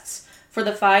tests for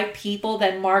the 5 people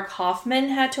that Mark Hoffman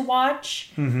had to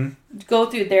watch go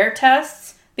through their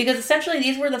tests. Because essentially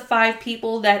these were the 5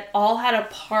 people that all had a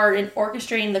part in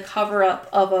orchestrating the cover-up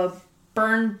of a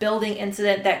burned building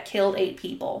incident that killed 8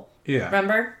 people. Yeah.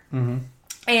 Remember? Mm-hmm.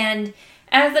 And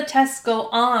as the tests go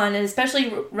on, and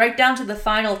especially right down to the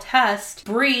final test,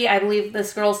 Bree, I believe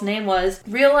this girl's name was,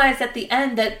 realized at the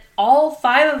end that all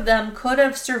 5 of them could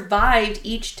have survived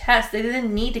each test. They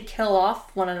didn't need to kill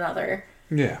off one another.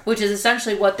 Yeah. Which is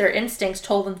essentially what their instincts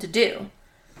told them to do.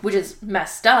 Which is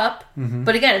messed up. Mm-hmm.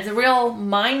 But again, it's a real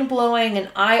mind-blowing and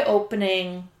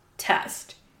eye-opening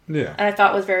test. Yeah. And I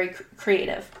thought was very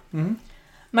creative. Mm-hmm.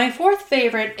 My fourth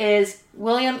favorite is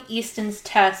William Easton's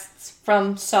tests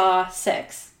from Saw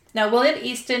 6. Now, William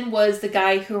Easton was the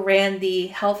guy who ran the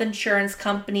health insurance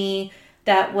company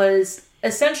that was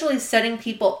essentially setting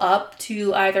people up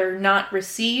to either not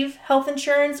receive health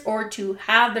insurance or to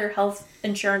have their health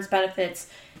insurance benefits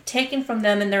taken from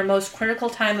them in their most critical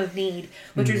time of need,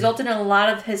 which resulted in a lot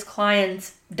of his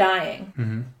clients dying.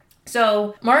 Mm-hmm.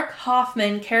 So, Mark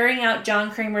Hoffman, carrying out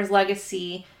John Kramer's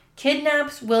legacy,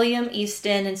 kidnaps William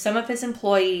Easton and some of his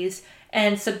employees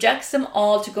and subjects them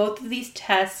all to go through these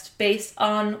tests based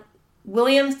on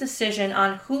William's decision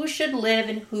on who should live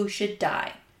and who should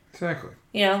die. Exactly.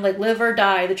 You know, like live or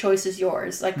die, the choice is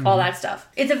yours. Like all that stuff.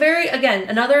 It's a very, again,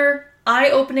 another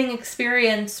eye-opening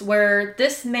experience where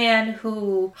this man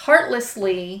who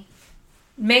heartlessly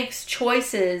makes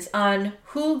choices on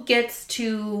who gets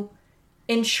to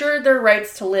ensure their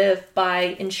rights to live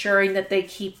by ensuring that they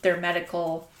keep their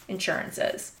medical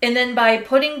insurances. And then by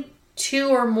putting 2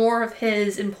 or more of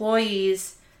his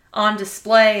employees on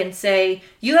display and say,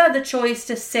 you have the choice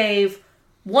to save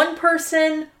one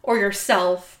person or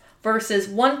yourself versus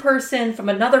one person from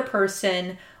another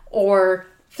person or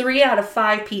 3 out of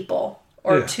 5 people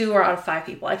or 2 out of 5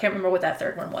 people. I can't remember what that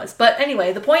third one was. But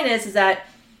anyway, the point is that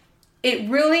it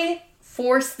really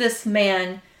forced this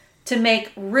man to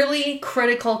make really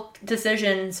critical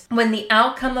decisions when the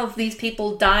outcome of these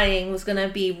people dying was going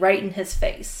to be right in his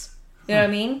face. You know what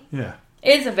I mean? Yeah.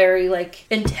 It is a very,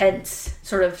 intense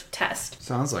sort of test.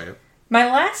 Sounds like it. My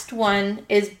last one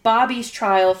is Bobby's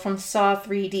trial from Saw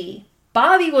 3D.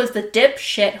 Bobby was the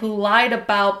dipshit who lied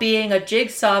about being a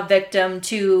jigsaw victim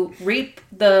to reap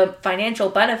the financial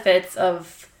benefits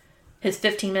of his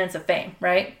 15 minutes of fame,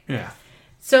 right? Yeah.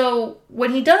 So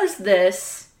when he does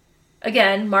this,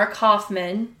 again, Mark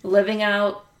Hoffman, living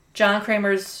out John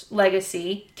Kramer's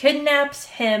legacy, kidnaps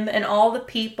him and all the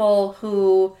people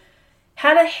who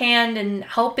had a hand in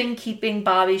helping keeping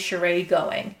Bobby's charade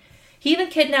going. He even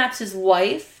kidnaps his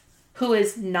wife, who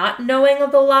is not knowing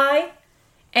of the lie,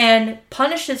 and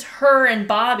punishes her and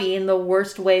Bobby in the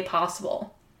worst way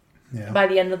possible by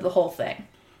the end of the whole thing.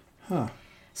 Huh.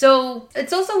 So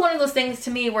it's also one of those things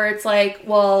to me where it's like,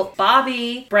 well,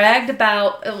 Bobby bragged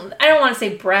about, I don't want to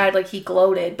say bragged like he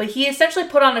gloated, but he essentially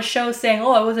put on a show saying,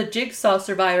 oh, I was a jigsaw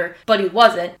survivor, but he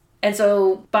wasn't. And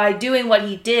so by doing what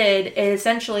he did, it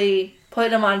essentially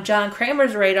put him on John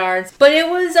Kramer's radar. But it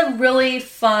was a really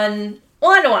fun,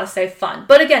 well, I don't want to say fun,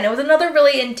 but again, it was another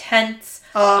really intense,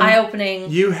 eye-opening.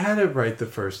 You had it right the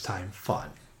first time.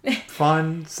 Fun.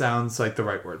 Fun sounds like the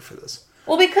right word for this.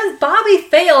 Well, because Bobby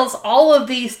fails all of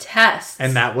these tests.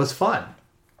 And that was fun.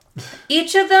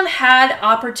 Each of them had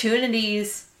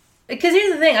opportunities. Because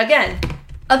here's the thing, again,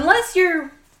 unless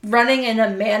you're running in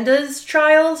Amanda's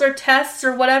trials or tests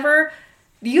or whatever,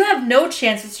 you have no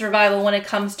chance of survival when it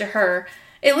comes to her.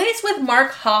 At least with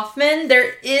Mark Hoffman,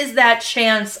 there is that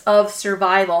chance of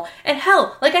survival. And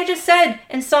hell, like I just said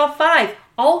in Saw 5,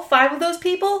 all 5 of those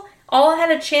people all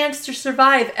had a chance to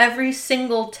survive every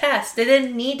single test. They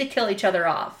didn't need to kill each other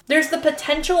off. There's the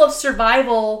potential of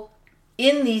survival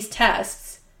in these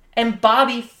tests, and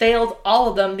Bobby failed all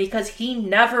of them because he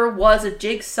never was a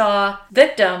jigsaw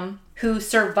victim who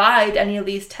survived any of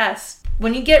these tests.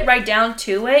 When you get right down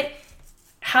to it,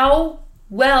 how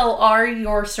well are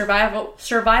your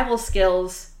survival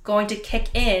skills going to kick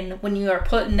in when you are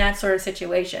put in that sort of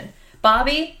situation?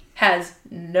 Bobby has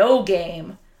no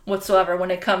game whatsoever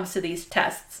when it comes to these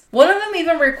tests. One of them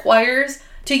even requires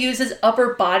to use his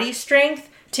upper body strength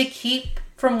to keep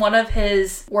from one of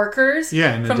his workers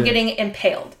from getting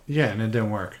impaled. Yeah, and it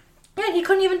didn't work. Yeah, he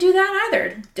couldn't even do that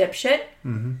either, dipshit.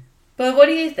 Mm-hmm. But what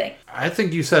do you think? I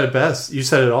think you said it best. You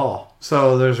said it all.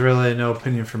 So there's really no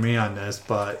opinion for me on this.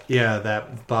 But yeah,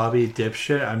 that Bobby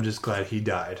dipshit, I'm just glad he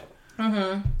died.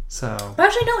 Mm-hmm. So. Well,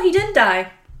 actually, no, he didn't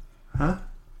die. Huh?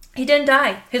 He didn't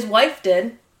die. His wife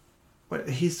did. But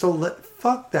he's so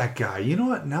fuck that guy. You know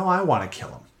what? Now I want to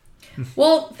kill him.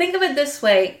 Well, think of it this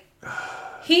way.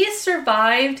 He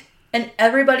survived and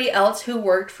everybody else who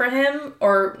worked for him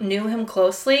or knew him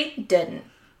closely didn't.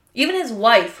 Even his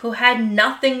wife, who had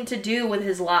nothing to do with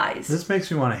his lies. This makes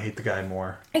me want to hate the guy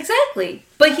more. Exactly.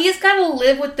 But he's got to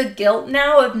live with the guilt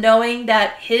now of knowing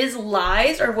that his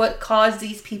lies are what caused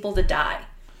these people to die.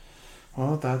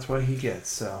 Well, that's what he gets,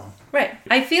 so. Right.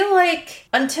 I feel like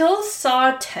until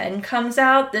Saw 10 comes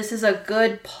out, this is a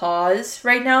good pause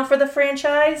right now for the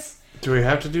franchise. Do we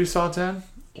have to do Saw 10?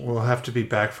 We'll have to be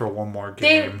back for one more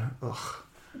game.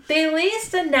 They at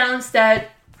least announced that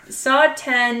Saw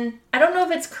 10, I don't know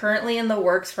if it's currently in the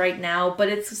works right now, but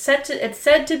it's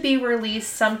said to be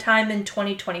released sometime in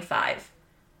 2025.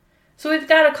 So we've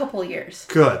got a couple years.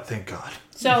 Good, thank God.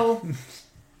 So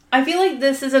I feel like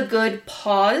this is a good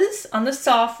pause on the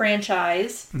Saw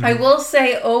franchise. I will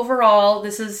say, overall,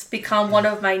 this has become one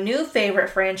of my new favorite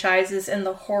franchises in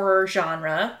the horror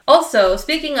genre. Also,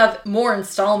 speaking of more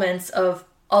installments of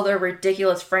other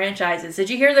ridiculous franchises, did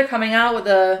you hear they're coming out with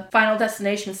a Final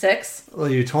Destination 6? Well,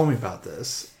 you told me about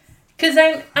this. Because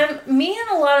I've heard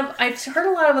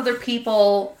a lot of other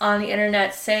people on the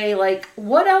internet say, like,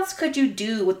 what else could you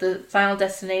do with the Final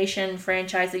Destination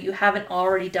franchise that you haven't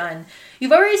already done?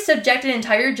 You've already subjected an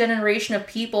entire generation of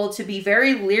people to be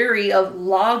very leery of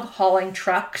log hauling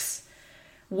trucks.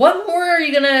 What more are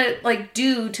you gonna, like,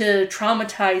 do to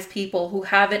traumatize people who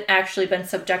haven't actually been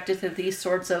subjected to these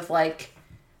sorts of, like,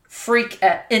 freak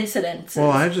incidents?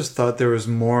 Well, I just thought there was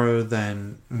more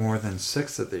than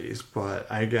 6 of these,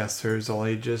 but I guess there's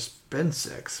only just been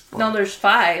 6. But... No, there's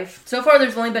 5. So far,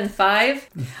 there's only been 5.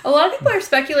 A lot of people are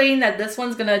speculating that this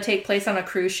one's going to take place on a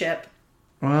cruise ship.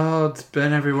 Well, it's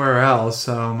been everywhere else,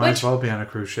 so might as well be on a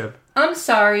cruise ship. I'm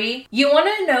sorry. You want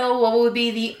to know what would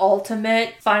be the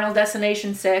ultimate Final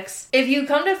Destination 6? If you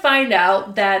come to find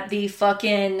out that the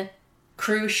fucking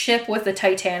cruise ship with the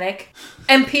Titanic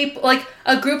and people, like,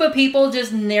 a group of people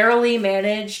just narrowly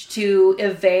managed to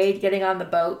evade getting on the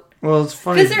boat. Well, it's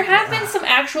funny because there have been some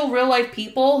actual real life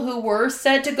people who were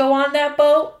said to go on that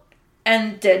boat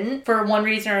and didn't for one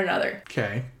reason or another.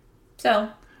 Okay. So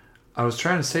I was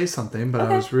trying to say something, but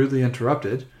I was rudely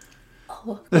interrupted. Oh,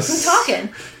 look who's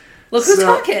talking. Look who's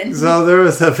talking. So there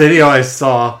was a video I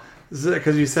saw,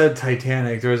 because you said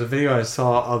Titanic, there was a video I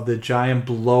saw of the giant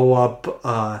blow up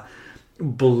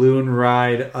balloon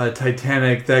ride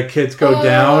Titanic that kids go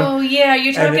down. Oh yeah,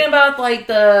 you're talking about like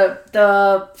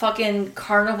the fucking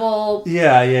carnival.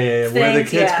 Yeah. Where the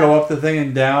kids go up the thing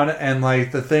and down, and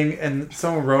like the thing, and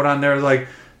someone wrote on there like,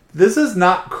 this is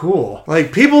not cool.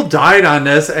 Like, people died on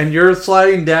this, and you're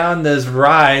sliding down this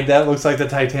ride that looks like the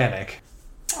Titanic.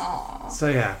 Aww. So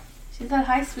yeah. She said,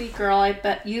 "Hi, sweet girl. I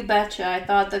betcha. I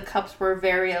thought the cups were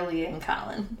very Aaliyah and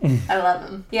Colin. I love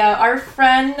them." Yeah, our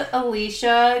friend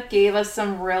Alicia gave us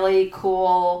some really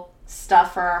cool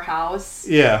stuff for our house.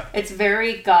 Yeah. It's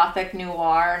very gothic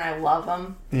noir, and I love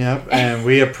them. Yep, and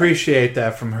we appreciate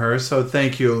that from her, so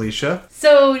thank you, Alicia.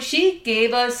 So she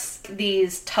gave us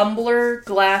these tumbler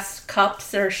glass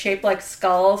cups that are shaped like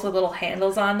skulls with little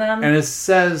handles on them. And it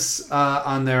says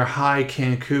on their "Hi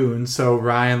Cancun," so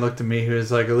Ryan looked at me, he was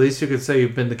like, at least you could say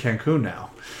you've been to Cancun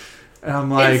now. And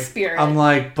I'm like, in spirit. I'm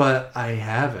like, but I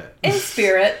haven't. In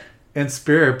spirit. In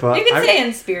spirit, but you can say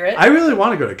in spirit. I really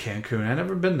want to go to Cancun. I've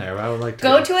never been there. But I would like to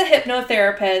go to a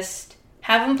hypnotherapist,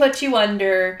 have him put you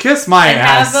under, kiss my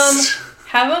ass,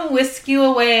 have him whisk you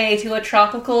away to a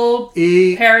tropical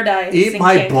paradise. Eat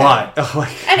my butt.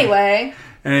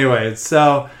 Anyway,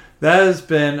 so that has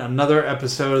been another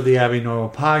episode of the Abby Normal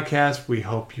Podcast. We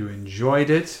hope you enjoyed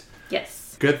it.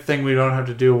 Yes. Good thing we don't have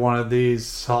to do one of these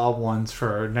Saw ones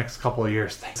for our next couple of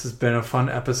years. This has been a fun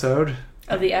episode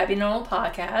of the Abby Normal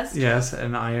Podcast. Yes,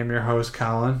 and I am your host,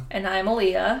 Colin. And I'm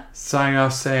Aaliyah. Signing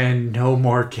off saying no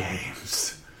more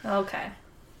games. Okay.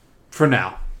 For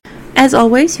now. As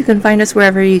always, you can find us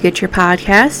wherever you get your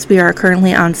podcasts. We are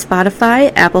currently on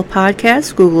Spotify, Apple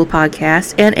Podcasts, Google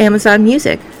Podcasts, and Amazon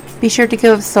Music. Be sure to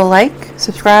give us a like,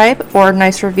 subscribe, or a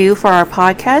nice review for our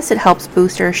podcast. It helps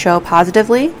boost our show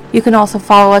positively. You can also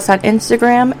follow us on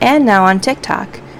Instagram and now on TikTok.